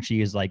dad. Shang-Chi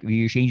is like, will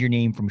you change your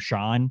name from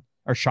Sean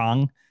or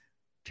Shang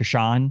to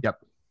Sean?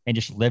 And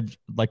just live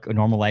like a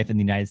normal life in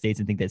the United States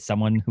and think that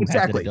someone who has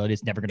that ability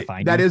is never going to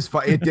find you. That is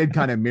fun. It did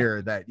kind of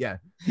mirror that. Yeah.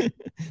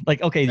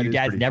 Like, okay, your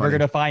dad's never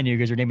going to find you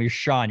because your name is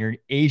Sean. You're an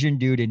Asian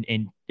dude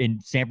in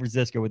San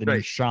Francisco with the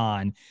name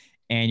Sean,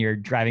 and you're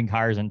driving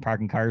cars and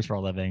parking cars for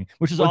a living,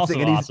 which is also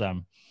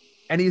awesome.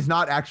 And he's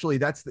not actually,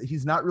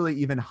 he's not really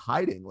even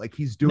hiding. Like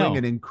he's doing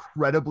an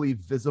incredibly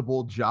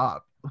visible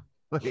job.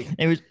 Like,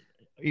 it was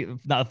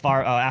not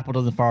far. Apple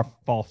doesn't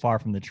fall far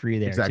from the tree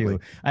there too.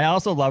 I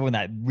also love when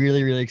that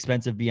really, really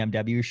expensive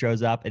BMW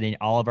shows up, and in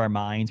all of our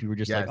minds, we were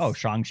just like, oh,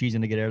 Shang-Chi's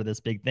going to get out of this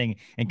big thing,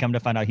 and come to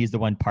find out he's the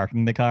one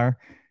parking the car.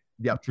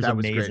 Yep. Which was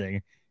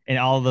amazing. And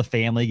all of the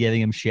family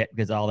giving him shit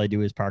because all they do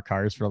is park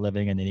cars for a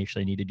living, and they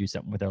actually need to do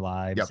something with their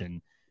lives.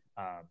 And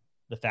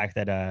the fact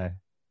that,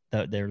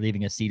 they're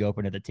leaving a seat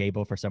open at the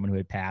table for someone who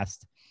had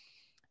passed,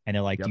 and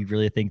they're like, do you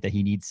really think that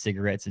he needs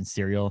cigarettes and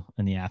cereal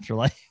in the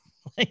afterlife?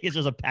 Like it's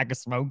just a pack of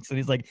smokes, and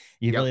he's like,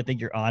 you really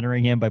think you're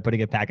honoring him by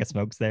putting a pack of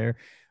smokes there?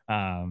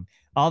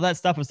 All that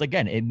stuff was,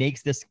 again, it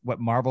makes this what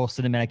Marvel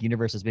Cinematic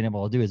Universe has been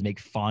able to do is make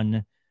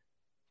fun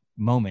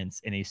moments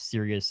in a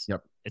serious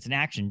it's an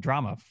action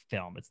drama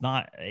film. It's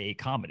not a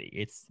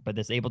comedy, but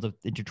it's able to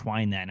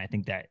intertwine that, and I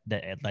think that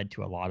it led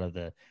to a lot of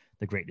the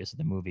greatness of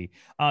the movie.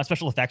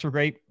 Special effects were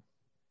great.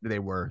 They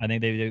were. I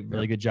think they did a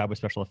really good job with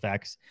special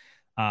effects.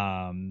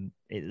 Again,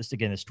 the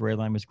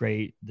storyline was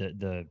great.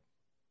 The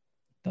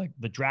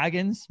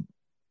dragons,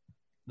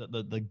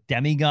 the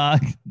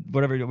demigod,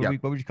 whatever.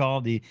 What would you call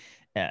them?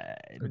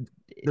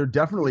 They're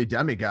definitely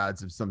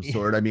demigods of some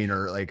sort. I mean,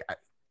 or like.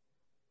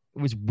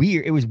 It was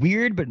weird. It was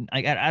weird, but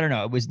I don't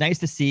know. It was nice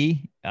to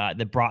see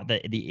that brought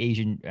the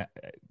Asian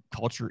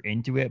culture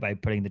into it by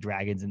putting the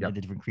dragons and the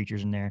different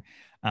creatures in there.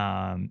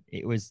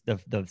 It was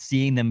the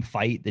seeing them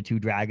fight, the two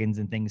dragons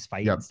and things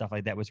fight and stuff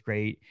like that was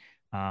great.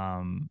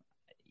 I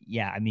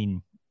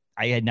mean,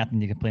 I had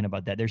nothing to complain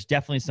about that. There's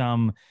definitely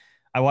some.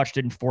 I watched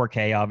it in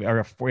 4K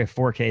or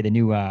 4K. The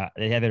new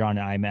they have it on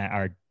IMAX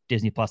or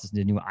Disney Plus is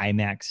the new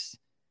IMAX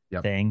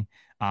thing.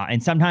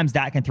 And sometimes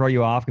that can throw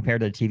you off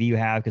compared to the TV you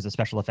have, because the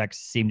special effects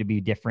seem to be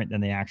different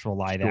than the actual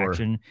live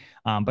action.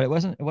 But it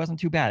wasn't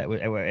too bad.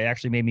 It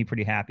actually made me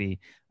pretty happy.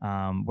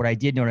 What I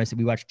did notice,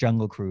 we watched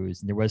Jungle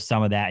Cruise, and there was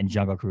some of that in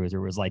Jungle Cruise.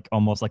 There was like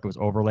almost like it was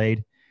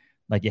overlaid,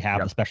 like you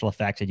have the special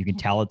effects and you can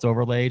tell it's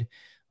overlaid.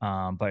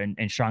 But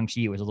in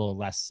Shang-Chi, it was a little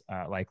less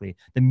likely.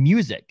 The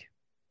music.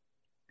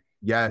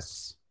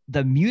 Yes.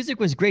 The music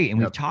was great, and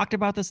we've talked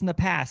about this in the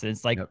past. And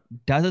it's like,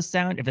 does it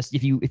sound?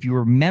 If you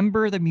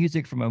remember the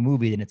music from a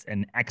movie, then it's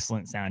an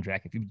excellent soundtrack.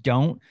 If you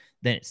don't,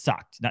 then it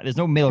sucked. There's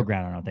no middle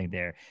ground, I don't think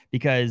there,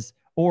 because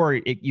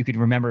you could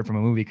remember it from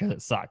a movie because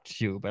it sucked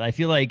too. But I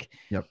feel like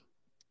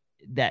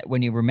that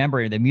when you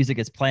remember the music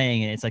is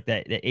playing, and it's like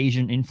that the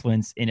Asian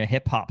influence in a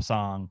hip hop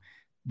song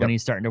when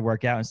he's starting to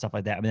work out and stuff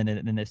like that. But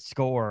then the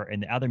score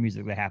and the other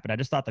music that happened, I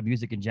just thought the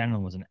music in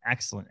general was an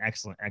excellent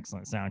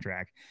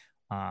soundtrack.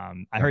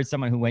 I heard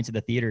someone who went to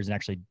the theaters and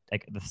actually,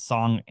 like, the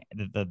song,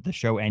 the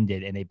show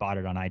ended and they bought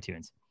it on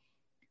iTunes.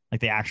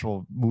 Like the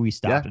actual movie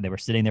stopped and they were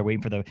sitting there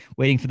waiting for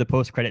the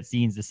post-credit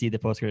scenes to see the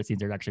post-credit scenes.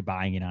 They're actually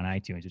buying it on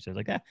iTunes, which is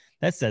like,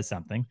 that says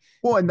something.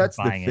 Well, and that's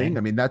the thing.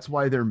 I mean, that's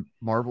why their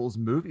Marvel's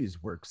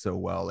movies work so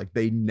well. Like,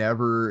 they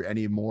never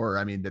anymore.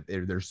 I mean, that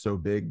they're so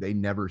big, they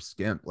never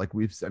skimp. Like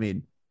you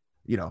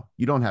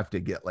don't have to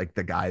get like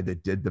the guy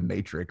that did The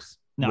Matrix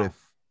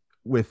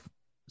with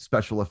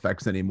special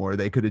effects anymore.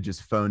 They could have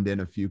just phoned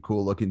in a few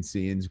cool looking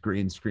scenes,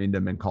 green screened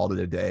them, and called it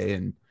a day,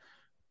 and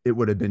it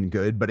would have been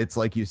good. But it's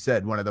like you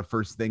said, one of the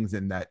first things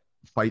in that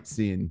fight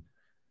scene,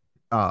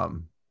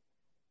 in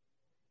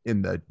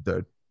the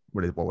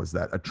what was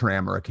that, a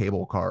tram or a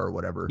cable car or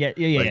whatever,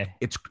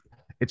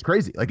 it's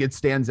crazy. Like, it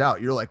stands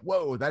out. You're like,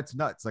 whoa, that's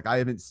nuts. Like, I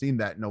haven't seen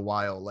that in a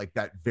while. Like,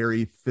 that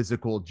very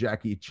physical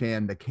Jackie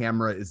Chan, the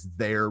camera is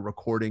there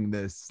recording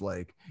this,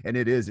 like, and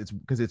it's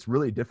because it's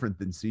really different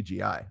than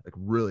CGI, like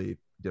really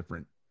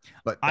different.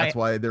 But that's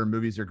why their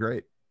movies are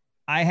great.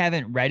 I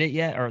haven't read it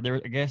yet, or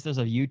I guess there's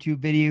a YouTube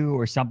video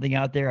or something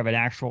out there of an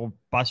actual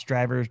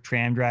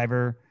tram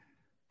driver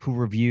who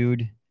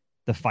reviewed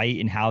the fight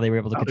and how they were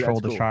able to control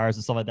the cars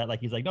and stuff like that. Like,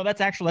 he's like, no,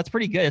 that's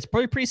pretty good. It's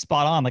pretty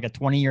spot on. Like a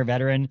 20-year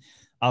veteran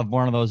of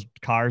one of those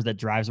cars that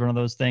drives one of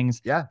those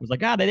things. Yeah. It was like,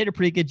 they did a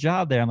pretty good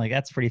job there. I'm like,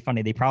 that's pretty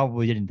funny. They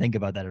probably didn't think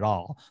about that at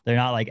all. They're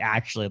not like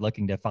actually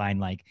looking to find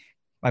like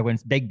when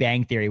Big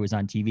Bang Theory was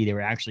on TV, they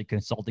were actually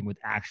consulting with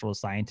actual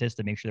scientists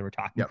to make sure they were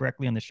talking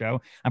correctly on the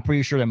show. I'm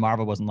pretty sure that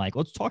Marvel wasn't like,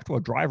 let's talk to a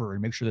driver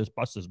and make sure this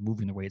bus is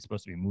moving the way it's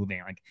supposed to be moving.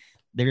 Like,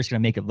 they're just going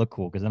to make it look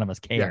cool because none of us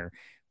care. Yeah.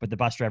 But the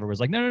bus driver was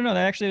like, no, that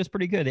actually was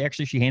pretty good.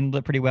 She handled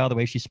it pretty well, the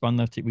way she spun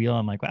the wheel.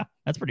 I'm like, wow,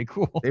 that's pretty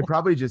cool. They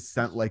probably just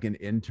sent like an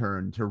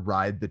intern to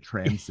ride the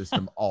tram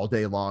system all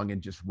day long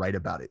and just write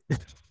about it.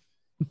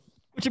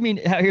 Which, I mean,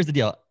 here's the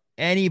deal.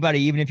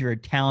 Anybody, even if you're a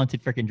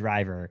talented freaking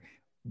driver,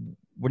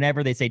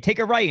 whenever they say take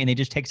a right and they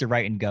just takes a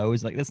right and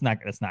goes, like, that's not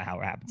how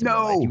it happens.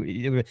 No,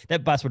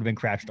 that bus would have been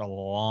crashed a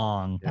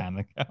long time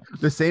ago.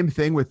 The same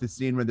thing with the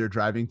scene when they're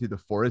driving through the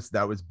forest,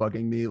 that was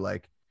bugging me.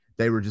 Like,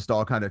 they were just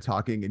all kind of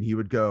talking and he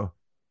would go,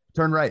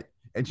 turn right,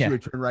 and she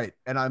would turn right,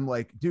 and I'm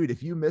like, dude,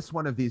 if you miss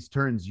one of these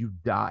turns, you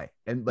die.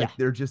 And like,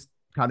 they're just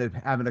kind of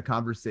having a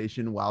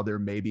conversation while they're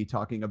maybe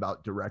talking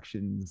about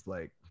directions.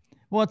 Like,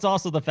 well, it's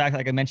also the fact,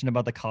 like I mentioned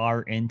about the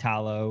car in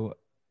Talo,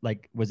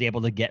 like, was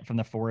able to get from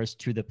the forest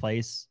to the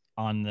place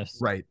on this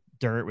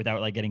dirt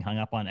without like getting hung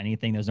up on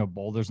anything. There's no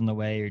boulders in the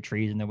way or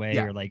trees in the way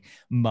or like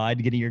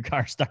mud, getting your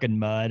car stuck in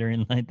mud or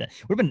anything like that.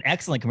 Would have been an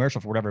excellent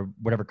commercial for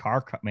whatever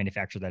car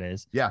manufacturer that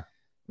is. Yeah.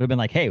 Would have been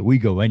like, hey, we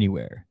go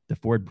anywhere. The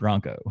Ford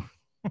Bronco.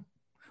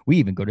 We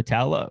even go to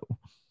Talo.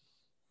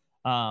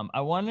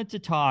 I wanted to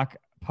talk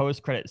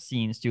post-credit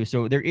scenes too.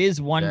 So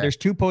there's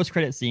two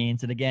post-credit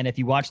scenes. And again, if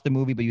you watch the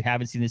movie but you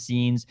haven't seen the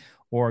scenes,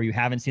 or you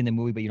haven't seen the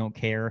movie but you don't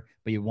care,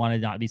 but you want to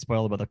not be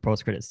spoiled about the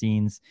post-credit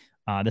scenes,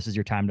 this is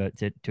your time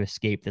to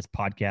escape this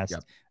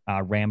podcast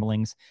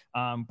ramblings.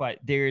 But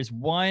there's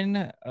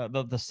one,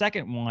 the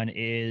second one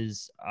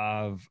is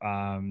of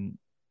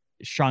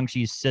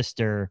Shang-Chi's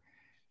sister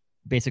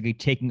basically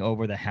taking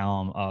over the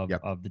helm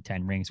of the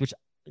Ten Rings, which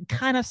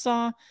kind of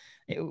saw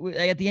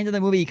at the end of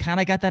the movie, you kind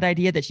of got that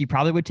idea that she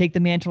probably would take the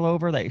mantle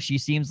over. Like, she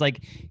seems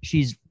like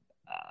she's,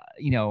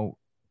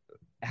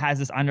 has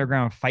this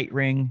underground fight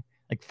ring,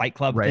 like Fight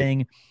Club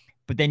thing.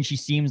 But then she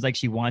seems like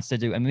she wants to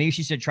do, and maybe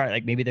she should try,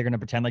 like, maybe they're going to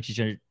pretend like she's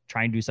going to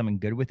try and do something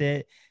good with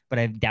it. But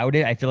I doubt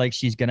it. I feel like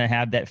she's going to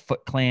have that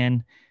Foot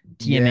Clan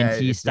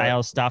TMNT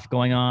style stuff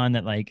going on,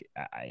 that like,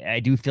 I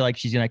do feel like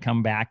she's going to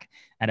come back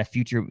at a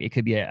future. It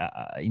could be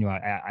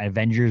a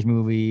Avengers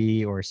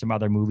movie or some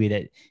other movie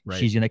that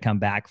she's going to come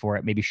back for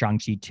it. Maybe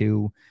Shang-Chi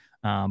 2.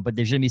 But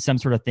there's going to be some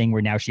sort of thing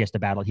where now he has to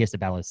battle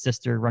his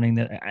sister running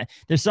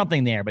there's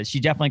something there, but she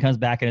definitely comes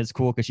back, and it's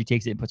cool because she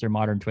takes it and puts her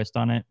modern twist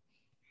on it,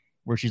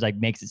 where she's like,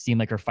 makes it seem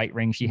like her fight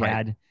ring she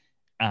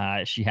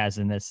has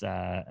in this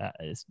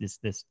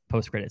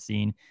post-credit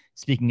scene.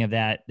 Speaking of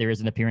that, there is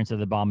an appearance of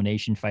the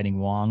Abomination fighting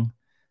Wong,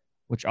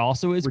 which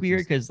also is weird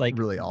because like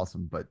really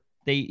awesome, but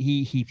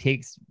he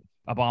takes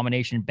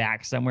Abomination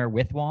back somewhere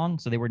with Wong,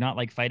 so they were not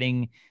like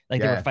fighting,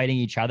 like they were fighting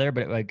each other,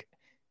 but like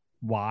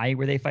why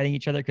were they fighting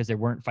each other, because they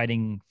weren't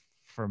fighting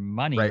for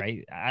money,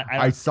 right?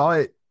 I saw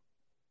it,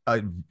 a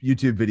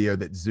YouTube video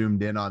that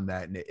zoomed in on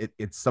that, and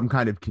it's some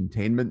kind of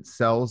containment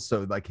cells.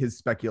 So like his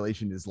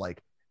speculation is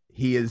like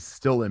he is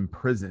still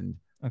imprisoned,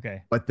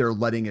 okay, but they're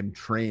letting him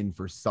train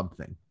for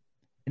something.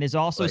 And there's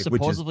also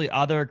supposedly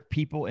other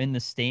people in the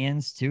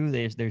stands too.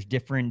 There's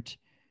different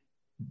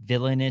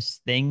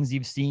villainous things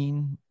you've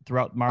seen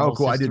throughout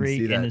Marvel's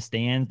history in the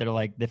stands that are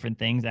like different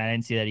things. I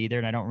didn't see that either,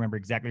 and I don't remember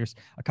exactly. There's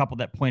a couple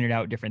that pointed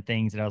out different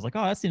things, and I was like,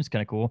 oh, that seems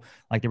kind of cool.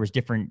 Like there was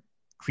different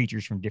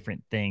creatures from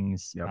different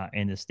things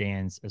in the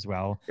stands as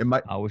well. It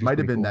might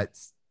have been cool.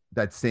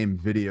 that same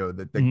video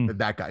that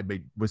that guy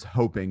was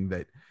hoping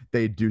that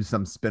they'd do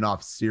some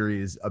spin-off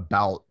series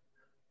about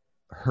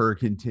her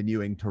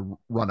continuing to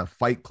run a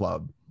fight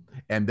club,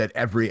 and that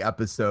every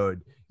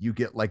episode you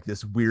get like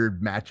this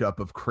weird matchup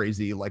of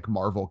crazy like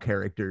Marvel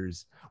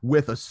characters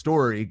with a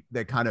story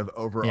that kind of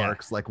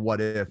overarcs like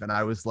what if. And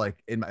I was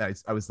like,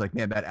 I was like,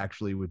 man, that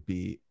actually would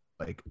be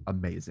like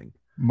amazing.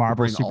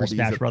 Marvel Super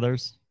Smash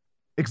Brothers.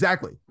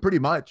 Exactly. Pretty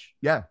much.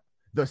 Yeah.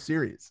 The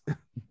series.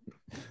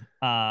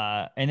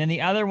 And then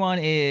the other one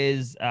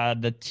is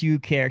the two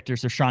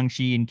characters, so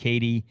Shang-Chi and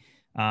Katie,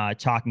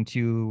 talking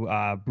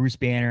to Bruce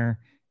Banner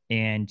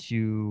and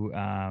to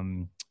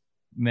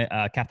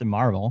Captain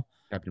Marvel,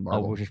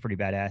 which is pretty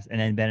badass. And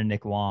then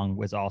Benedict Wong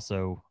was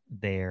also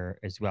there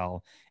as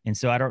well. And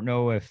so I don't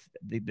know if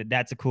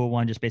that's a cool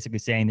one, just basically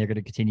saying they're going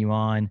to continue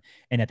on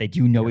and that they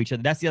do know each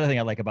other. That's the other thing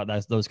I like about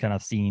those kind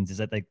of scenes, is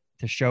that they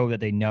to show that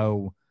they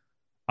know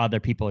other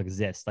people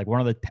exist. Like one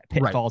of the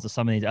pitfalls of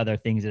some of these other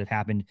things that have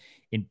happened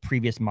in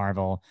previous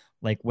Marvel,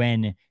 like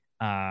when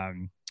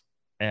Iron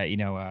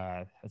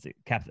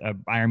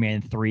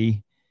Man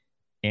 3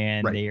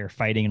 and they are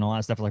fighting and all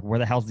that stuff. Like, where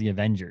the hell's the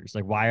Avengers?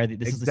 Like, why are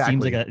they?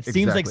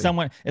 Seems like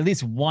someone, at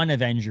least one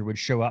Avenger, would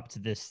show up to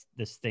this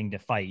thing to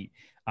fight,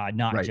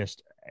 not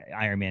just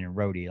Iron Man and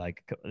Rhodey.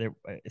 Like,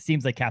 it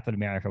seems like Captain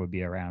America would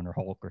be around, or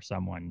Hulk, or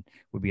someone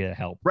would be to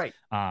help. Right.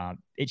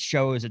 It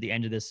shows at the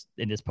end of this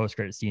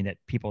post-credit scene that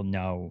people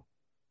know,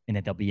 and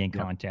that they'll be in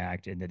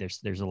contact, and that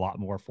there's a lot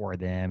more for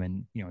them,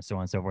 and so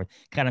on and so forth.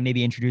 Kind of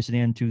maybe introducing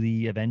them to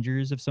the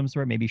Avengers of some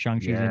sort. Maybe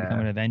Shang-Chi's going to become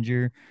an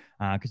Avenger,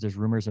 because there's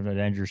rumors of an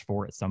Avengers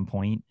 4 at some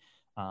point,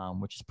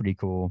 which is pretty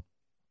cool.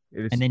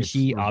 And then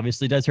she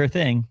obviously does her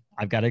thing.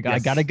 I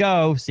gotta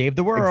go save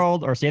the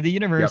world or save the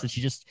universe, and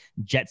she just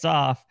jets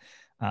off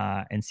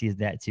and sees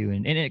that too.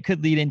 And it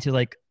could lead into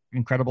like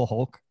Incredible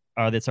Hulk.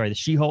 The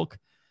She-Hulk.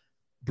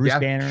 Bruce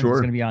Banner is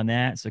going to be on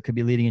that, so it could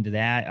be leading into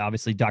that.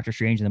 Obviously, Doctor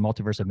Strange and the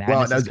Multiverse of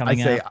Madness is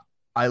coming out.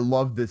 I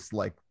love this,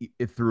 like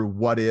through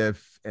What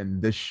If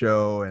and this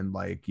show and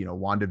like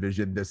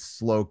WandaVision, this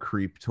slow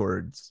creep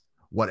towards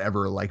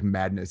whatever like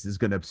madness is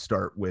going to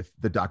start with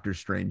the Doctor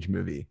Strange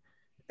movie,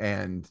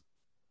 and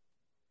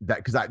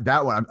that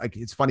that one, I'm like,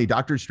 it's funny.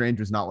 Doctor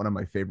Strange was not one of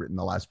my favorite in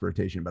the last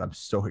rotation, but I'm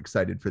so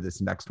excited for this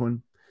next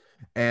one,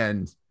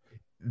 and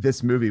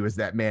this movie was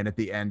that, man, at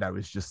the end, I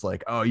was just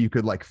like, oh, you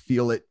could like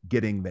feel it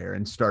getting there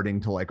and starting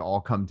to like all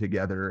come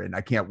together. And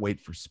I can't wait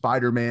for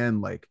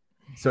Spider-Man. Like,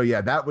 so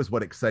yeah, that was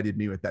what excited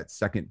me with that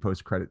second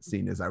post-credit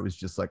scene, is I was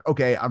just like,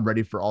 okay, I'm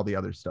ready for all the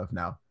other stuff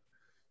now.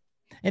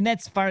 And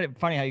that's funny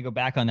how you go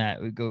back on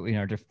that. We go,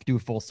 to do a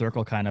full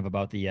circle kind of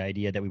about the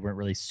idea that we weren't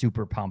really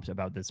super pumped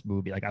about this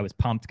movie. Like I was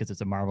pumped because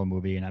it's a Marvel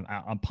movie, and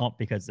I'm pumped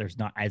because there's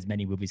not as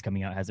many movies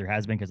coming out as there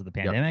has been because of the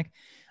pandemic.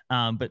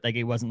 But like,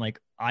 it wasn't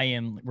like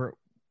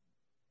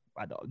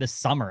this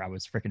summer I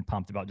was freaking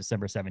pumped about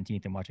December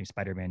 17th and watching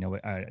Spider-Man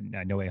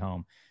No Way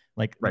Home,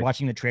 like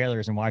watching the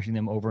trailers and watching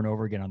them over and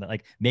over again on that,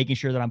 like making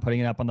sure that I'm putting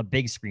it up on the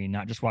big screen,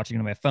 not just watching it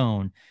on my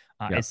phone.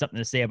 It's something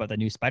to say about the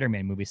new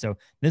Spider-Man movie. So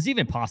there's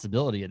even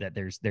possibility that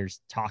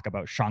there's talk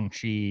about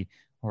Shang-Chi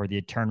or the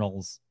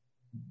Eternals,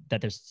 that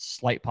there's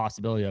slight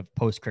possibility of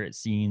post-credit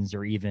scenes,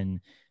 or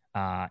even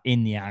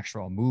in the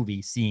actual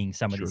movie, seeing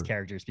some of these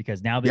characters,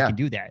 because now they can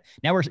do that.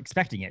 Now we're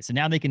expecting it. So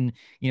now they can,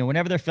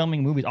 whenever they're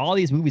filming movies, all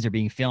these movies are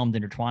being filmed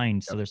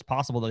intertwined. So there's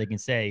possible that they can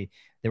say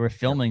they were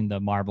filming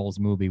the Marvels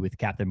movie with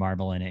Captain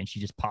Marvel in it, and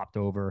she just popped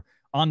over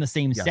on the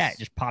same set,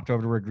 just popped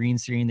over to her green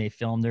screen. They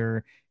filmed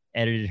her,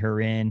 edited her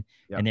in,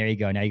 and there you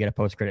go. Now you got a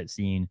post-credit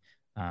scene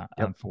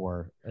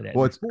for that.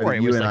 Well, before,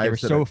 it was like they were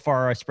so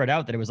far spread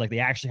out that it was like they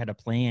actually had to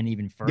plan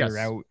even further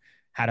out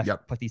how to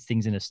put these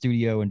things in a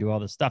studio and do all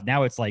this stuff.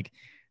 Now it's like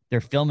they're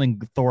filming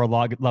Thor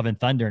Love and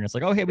Thunder, and it's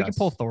like, oh, hey, we can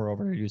pull Thor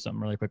over to do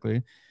something really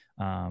quickly.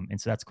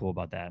 And so that's cool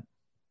about that.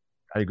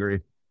 I agree.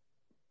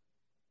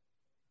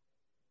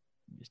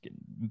 Just getting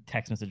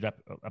text message up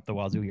the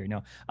wazoo here.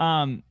 No.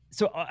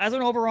 So as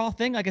an overall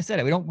thing, like I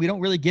said, we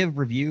don't really give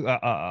review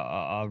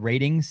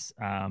ratings.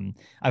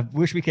 I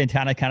wish we could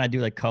kind of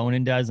do like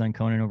Conan does on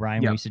Conan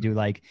O'Brien. We used to do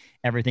like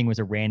everything was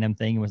a random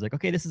thing. It was like,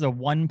 okay, this is a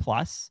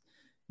 1+.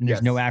 And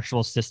there's no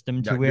actual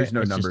system to it. There's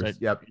no numbers.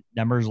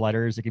 Numbers,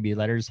 letters. It could be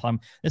letters.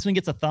 This one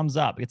gets a thumbs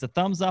up. It's a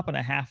thumbs up and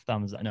a half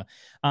thumbs up.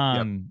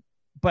 No.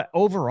 But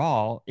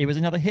overall, it was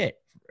another hit,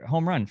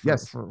 home run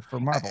for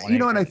Marvel.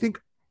 And I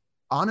think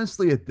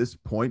honestly, at this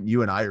point,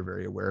 you and I are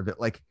very aware of it.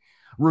 Like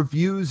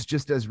reviews,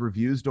 just as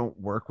reviews, don't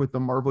work with the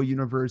Marvel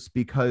universe,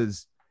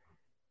 because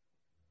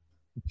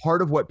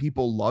part of what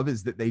people love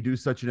is that they do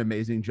such an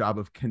amazing job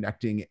of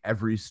connecting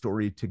every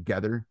story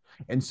together.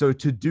 And so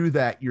to do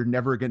that, you're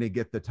never going to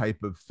get the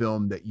type of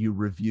film that you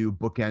review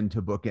bookend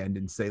to bookend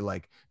and say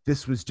like,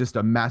 this was just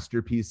a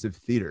masterpiece of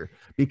theater,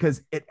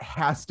 because it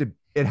has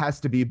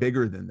to be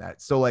bigger than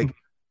that. So like,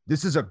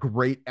 this is a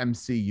great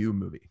MCU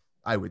movie.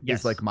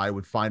 Is like my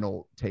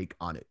final take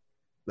on it.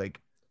 Like,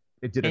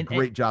 it did a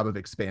great job of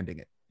expanding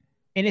it.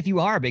 And if you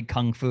are a big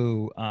kung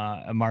fu,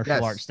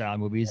 martial arts style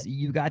movies,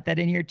 you got that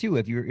in here too.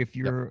 If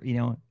you're you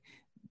know,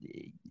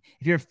 if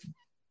you're a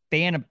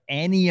fan of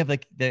any of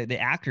the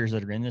actors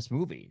that are in this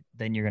movie,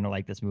 then you're gonna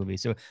like this movie.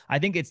 So I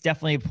think it's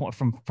definitely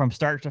from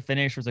start to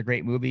finish was a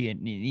great movie.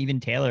 And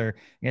even Taylor,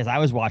 as I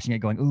was watching it,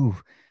 going, ooh,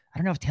 I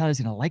don't know if Taylor's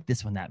gonna like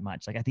this one that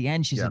much. Like at the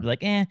end, she's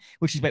like,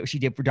 which is what she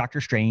did for Doctor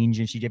Strange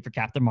and she did for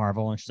Captain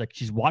Marvel, and she's like,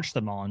 she's watched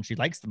them all and she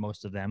likes the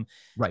most of them.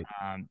 Right.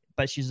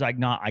 But she's like,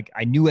 not.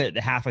 I knew it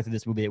halfway through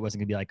this movie, it wasn't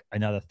gonna be like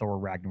another Thor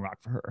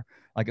Ragnarok for her.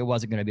 Like it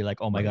wasn't gonna be like,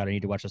 oh my god, I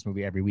need to watch this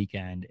movie every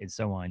weekend and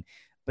so on.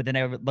 But then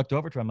I looked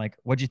over to her, I'm like,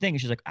 what'd you think?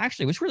 And she's like,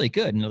 actually, it was really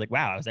good. And they're like,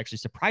 wow, it was actually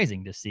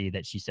surprising to see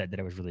that she said that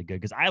it was really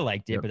good, because I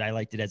liked it, but I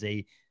liked it as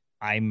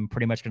I'm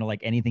pretty much gonna like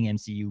anything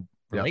MCU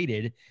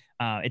related.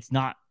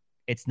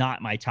 It's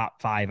not my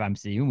top 5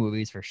 MCU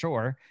movies for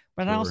sure,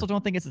 but I also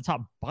don't think it's the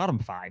top bottom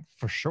 5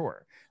 for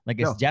sure. Like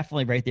it's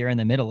definitely right there in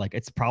the middle. Like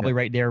it's probably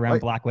right there around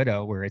Black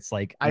Widow, where it's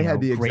like, I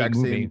had the exact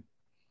same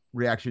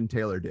reaction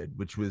Taylor did,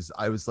 which was,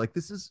 I was like,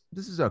 this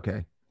is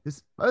okay.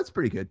 That's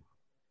pretty good.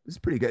 This is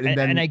pretty good.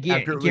 And I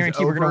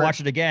guarantee we're going to watch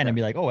it again and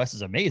be like, oh, this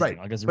is amazing. Right.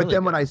 Like, but really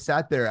then when I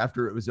sat there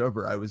after it was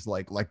over, I was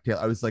like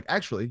Taylor, I was like,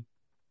 actually,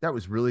 that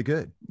was really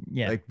good.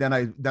 Yeah. Like then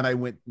I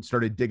went and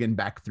started digging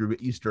back through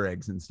Easter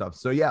eggs and stuff.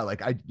 So yeah,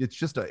 like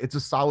it's a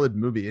solid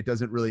movie. It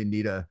doesn't really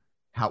need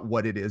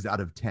what it is out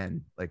of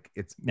 10. Like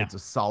it's a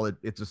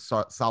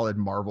solid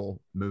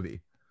Marvel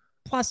movie.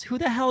 Plus, who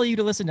the hell are you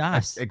to listen to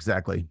us?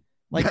 Exactly.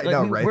 Like,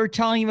 we're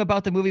telling you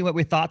about the movie, what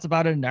we thoughts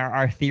about it and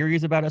our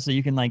theories about it, so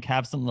you can like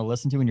have something to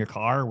listen to in your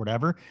car or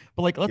whatever.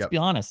 But like, let's be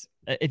honest.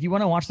 If you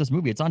want to watch this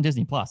movie, it's on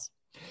Disney Plus.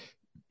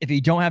 If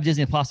you don't have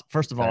Disney Plus,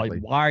 first of all,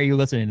 why are you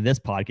listening to this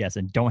podcast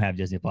and don't have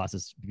Disney Plus?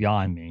 It's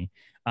beyond me.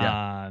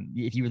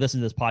 If you listen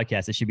to this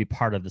podcast, it should be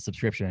part of the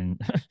subscription.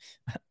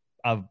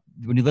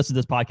 When you listen to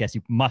this podcast,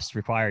 you must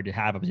require to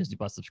have a Disney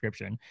Plus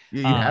subscription.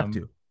 You have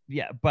to.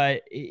 Yeah,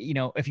 but you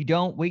know, if you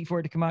don't, wait for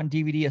it to come out in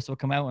DVD. This will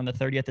come out on the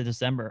 30th of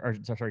December,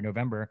 or sorry,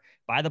 November.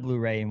 Buy the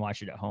Blu-ray and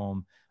watch it at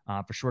home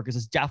for sure, because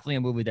it's definitely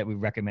a movie that we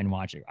recommend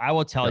watching. I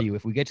will tell you,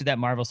 if we get to that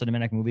Marvel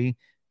Cinematic movie,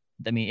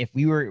 I mean, if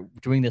we were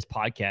doing this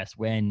podcast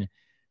when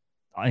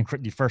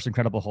the first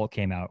Incredible Hulk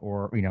came out,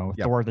 or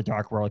Thor: The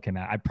Dark World came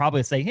out, I'd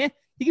probably say,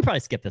 you can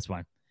probably skip this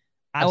one.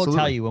 I will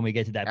tell you when we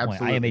get to that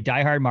point. I am a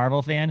diehard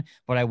Marvel fan,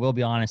 but I will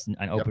be honest and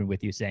open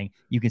with you, saying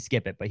you can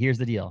skip it. But here's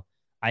the deal: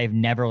 I have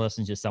never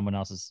listened to someone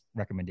else's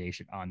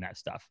recommendation on that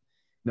stuff.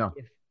 No,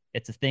 if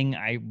it's a thing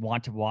I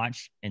want to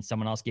watch, and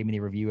someone else gave me the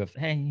review of,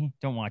 hey,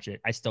 don't watch it,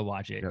 I still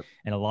watch it.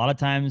 And a lot of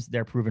times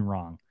they're proven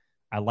wrong.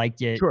 I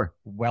liked it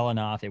well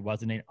enough. It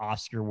wasn't an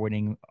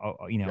Oscar-winning,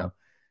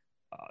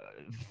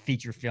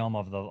 feature film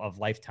of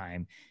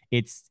Lifetime.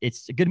 It's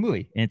a good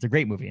movie, and it's a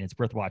great movie, and it's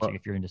worth watching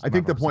if you're into. I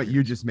think the point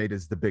you just made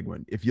is the big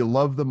one. If you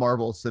love the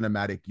Marvel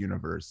Cinematic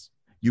Universe,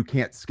 you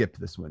can't skip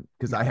this one,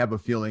 because I have a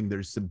feeling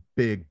there's some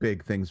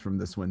big things from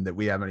this one that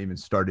we haven't even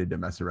started to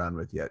mess around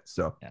with yet.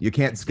 So you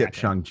can't skip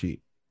Shang-Chi.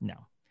 No.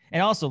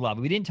 And also, love,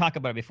 we didn't talk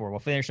about it before. We'll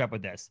finish up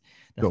with this.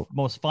 The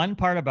most fun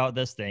part about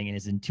this thing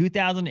is in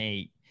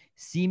 2008,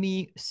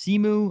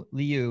 Simu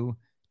Liu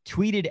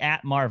tweeted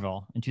at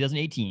Marvel in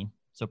 2018.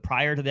 So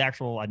prior to the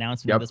actual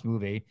announcement of this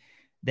movie,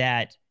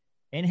 that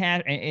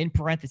in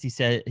parentheses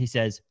he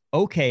says,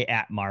 okay,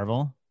 at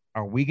Marvel,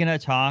 are we going to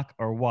talk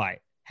or what?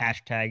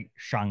 Hashtag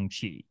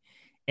Shang-Chi.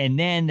 And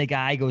then the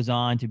guy goes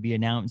on to be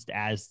announced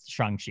as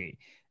Shang-Chi.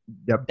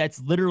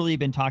 That's literally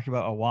been talked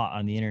about a lot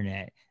on the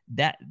internet.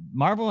 That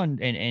Marvel and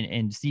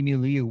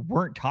Simu Liu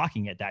weren't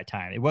talking at that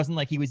time. It wasn't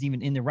like he was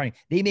even in the running.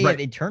 They may have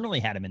internally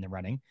had him in the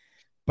running,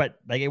 but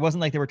like it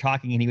wasn't like they were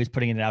talking and he was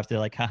putting it out there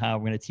like, haha,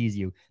 we're going to tease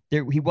you.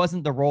 He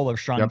wasn't the role of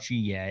Shang-Chi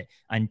yet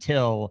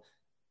until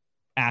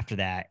after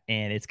that.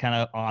 And it's kind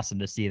of awesome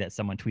to see that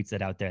someone tweets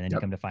that out there, and then you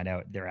come to find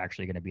out they're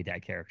actually going to be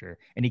that character.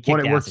 And he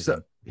kicked ass.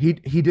 He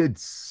did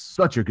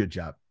such a good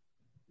job.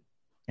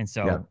 And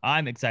so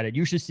I'm excited.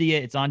 You should see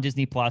it. It's on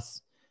Disney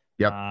Plus.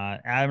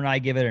 Adam and I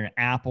give it an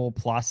Apple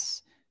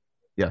Plus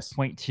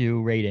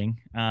 0.2 rating,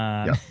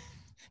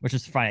 which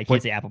is fine. I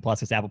can't say Apple Plus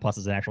because Apple Plus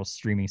is an actual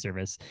streaming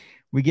service.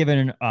 We give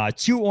it an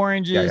 2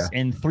 oranges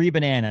and 3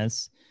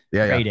 bananas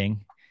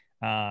rating.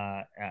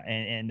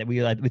 And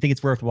we think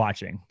it's worth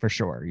watching for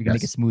sure. You can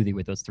make a smoothie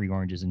with those 3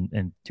 oranges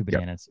and 2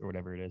 bananas or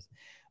whatever it is.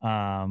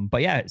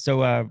 But yeah,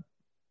 so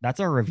that's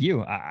our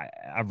review.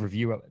 A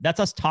review. That's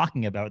us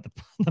talking about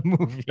the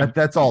movie.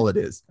 That's all it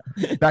is.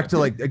 Back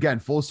to again,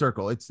 full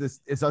circle. It's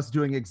us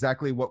doing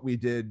exactly what we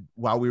did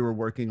while we were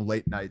working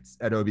late nights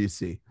at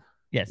OBC.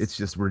 Yes. It's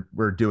just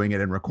we're doing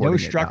it and recording. No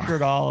structure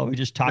at all. We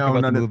just talk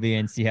about the movie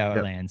and see how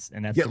it lands,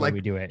 and that's the way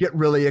we do it. Get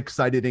really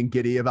excited and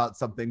giddy about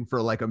something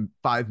for like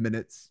 5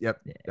 minutes.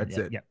 Yep, that's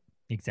it. Yep,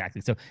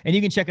 exactly. So, and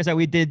you can check us out.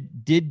 We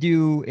did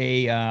do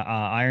a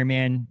Iron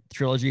Man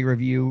trilogy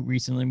review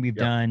recently. We've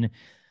done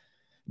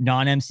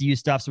non-MCU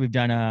stuff. So we've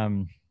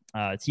done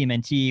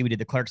TMNT. We did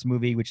the Clerks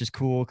movie, which is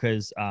cool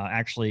because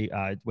actually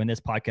when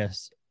this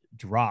podcast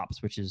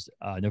drops, which is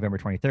November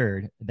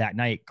 23rd, that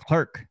night,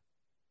 Clerk,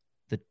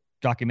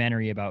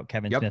 documentary about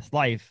Kevin Smith's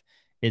life,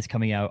 is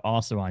coming out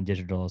also on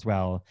digital as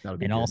well. And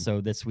good. Also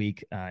this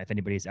week, if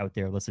anybody's out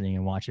there listening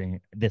and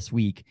watching this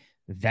week,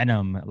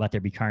 Venom, Let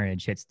There Be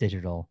Carnage hits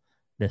digital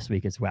this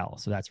week as well.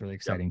 So that's really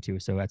exciting too.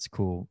 So that's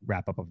cool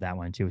wrap up of that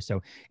one too.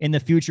 So in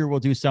the future, we'll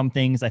do some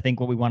things. I think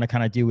what we want to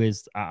kind of do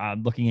is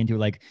looking into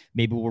like,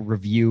 maybe we'll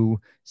review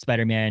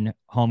Spider-Man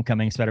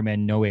Homecoming,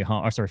 Spider-Man No Way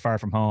Home, or sorry, Far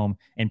From Home,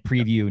 and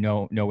preview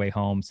No Way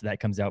Home. So that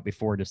comes out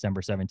before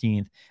December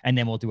 17th. And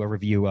then we'll do a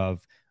review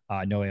of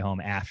No Way Home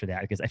after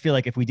that, because I feel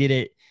like if we did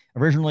it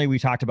originally, we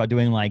talked about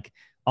doing like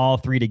all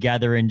three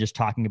together and just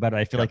talking about it.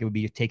 I feel like it would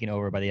be taken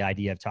over by the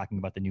idea of talking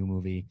about the new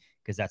movie,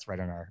 because that's right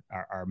on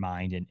our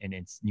mind, and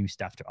it's new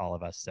stuff to all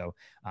of us. So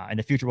in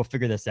the future, we'll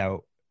figure this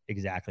out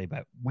exactly,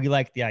 but we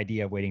like the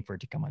idea of waiting for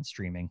it to come on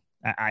streaming.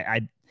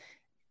 I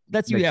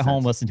let's you at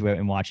home listen to it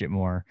and watch it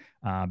more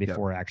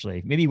before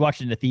actually maybe watch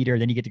it in the theater.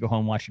 Then you get to go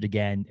home, watch it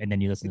again, and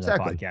then you listen to the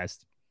podcast.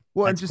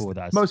 Well, that's and just cool with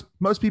us.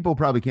 Most people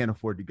probably can't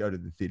afford to go to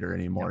the theater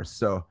anymore.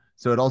 So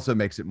it also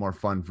makes it more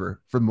fun for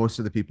most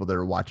of the people that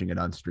are watching it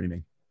on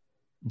streaming.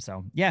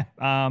 So yeah,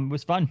 it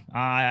was fun.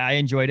 I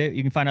enjoyed it.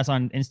 You can find us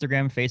on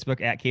Instagram,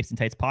 Facebook at Capes and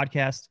Tights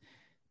Podcast,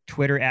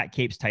 Twitter at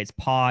Capes Tights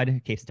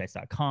Pod,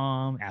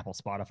 capesandtights.com, Apple,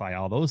 Spotify,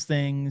 all those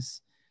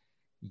things.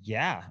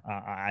 Yeah,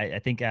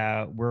 I think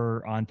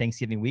we're on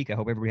Thanksgiving week. I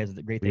hope everybody has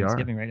a great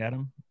Thanksgiving, right,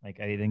 Adam? Like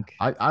I think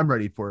I'm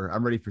ready for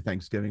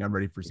Thanksgiving. I'm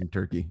ready for some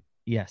turkey.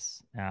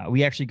 Yes.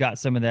 We actually got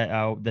some of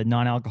that, the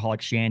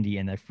non-alcoholic shandy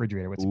in the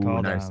refrigerator. What's it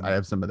called? Nice. I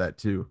have some of that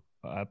too.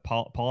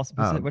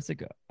 What's it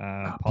called?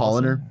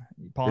 Polliner.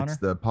 It's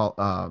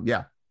the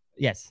yeah.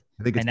 Yes.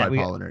 I think it's by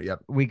Polliner. Yep.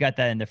 We got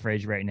that in the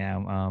fridge right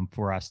now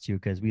for us too,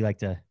 because we like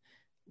to,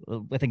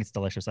 I think it's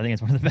delicious. I think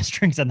it's one of the best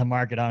drinks on the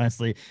market,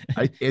 honestly.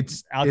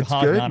 It's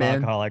alcoholic, good,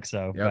 non-alcoholic.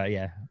 So, but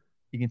yeah,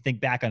 you can think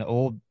back on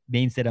old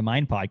Main State of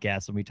Mind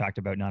podcast when we talked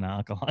about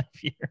non-alcoholic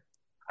beer.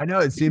 I know,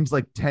 it seems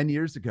like 10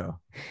 years ago.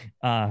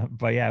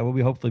 But yeah, we'll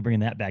be hopefully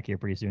bringing that back here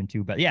pretty soon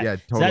too. But yeah, totally.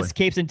 So that's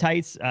Capes and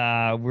Tights.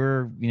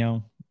 We're,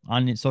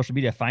 on social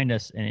media, find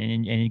us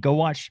and go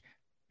watch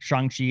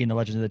Shang-Chi and the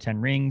Legends of the Ten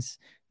Rings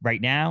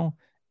right now.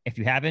 If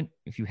you haven't,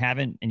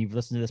 and you've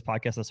listened to this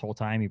podcast this whole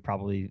time, you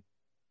probably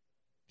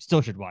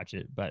still should watch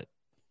it. But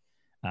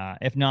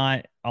if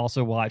not,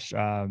 also watch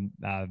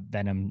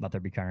Venom, Let There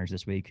Be Carnage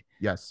this week.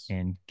 Yes.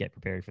 And get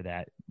prepared for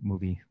that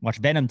movie. Watch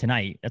Venom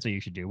tonight. That's what you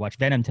should do. Watch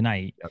Venom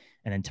tonight. Yep.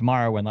 And then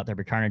tomorrow when Let There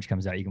Be Carnage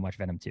comes out, you can watch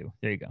Venom 2.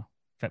 There you go.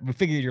 We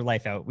figured your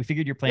life out. We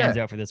figured your plans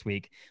out for this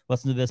week.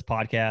 Listen to this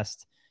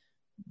podcast,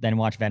 then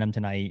watch Venom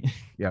tonight.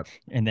 Yep.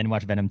 And then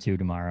watch Venom 2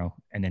 tomorrow,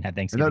 and then have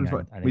Thanksgiving.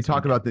 We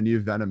talk about the new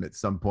Venom at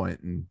some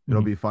point, and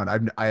it'll be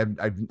fun. I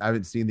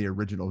haven't seen the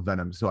original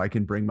Venom, so I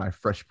can bring my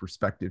fresh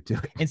perspective to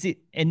it.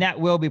 And that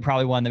will be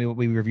probably one that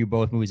we review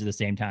both movies at the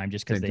same time,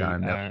 just because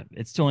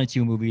it's still only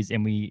two movies,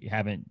 and we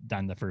haven't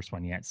done the first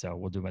one yet, so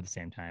we'll do it at the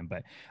same time.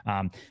 But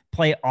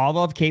play all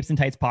of Capes and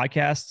Tights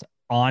podcast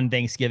on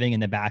Thanksgiving in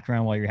the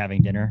background while you're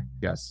having dinner.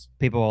 Yes.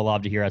 People will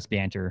love to hear us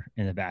banter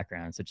in the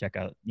background. So check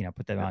out,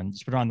 put them on,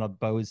 just put it on the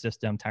Bose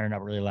system, turn it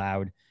up really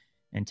loud,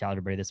 and tell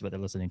everybody this is what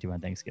they're listening to on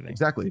Thanksgiving.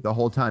 Exactly. The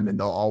whole time. And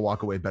they'll all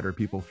walk away better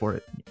people for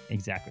it.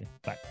 Exactly.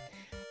 But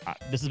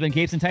this has been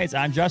Capes and Tights.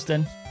 I'm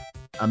Justin.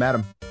 I'm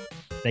Adam.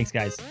 Thanks,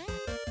 guys.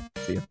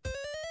 See you.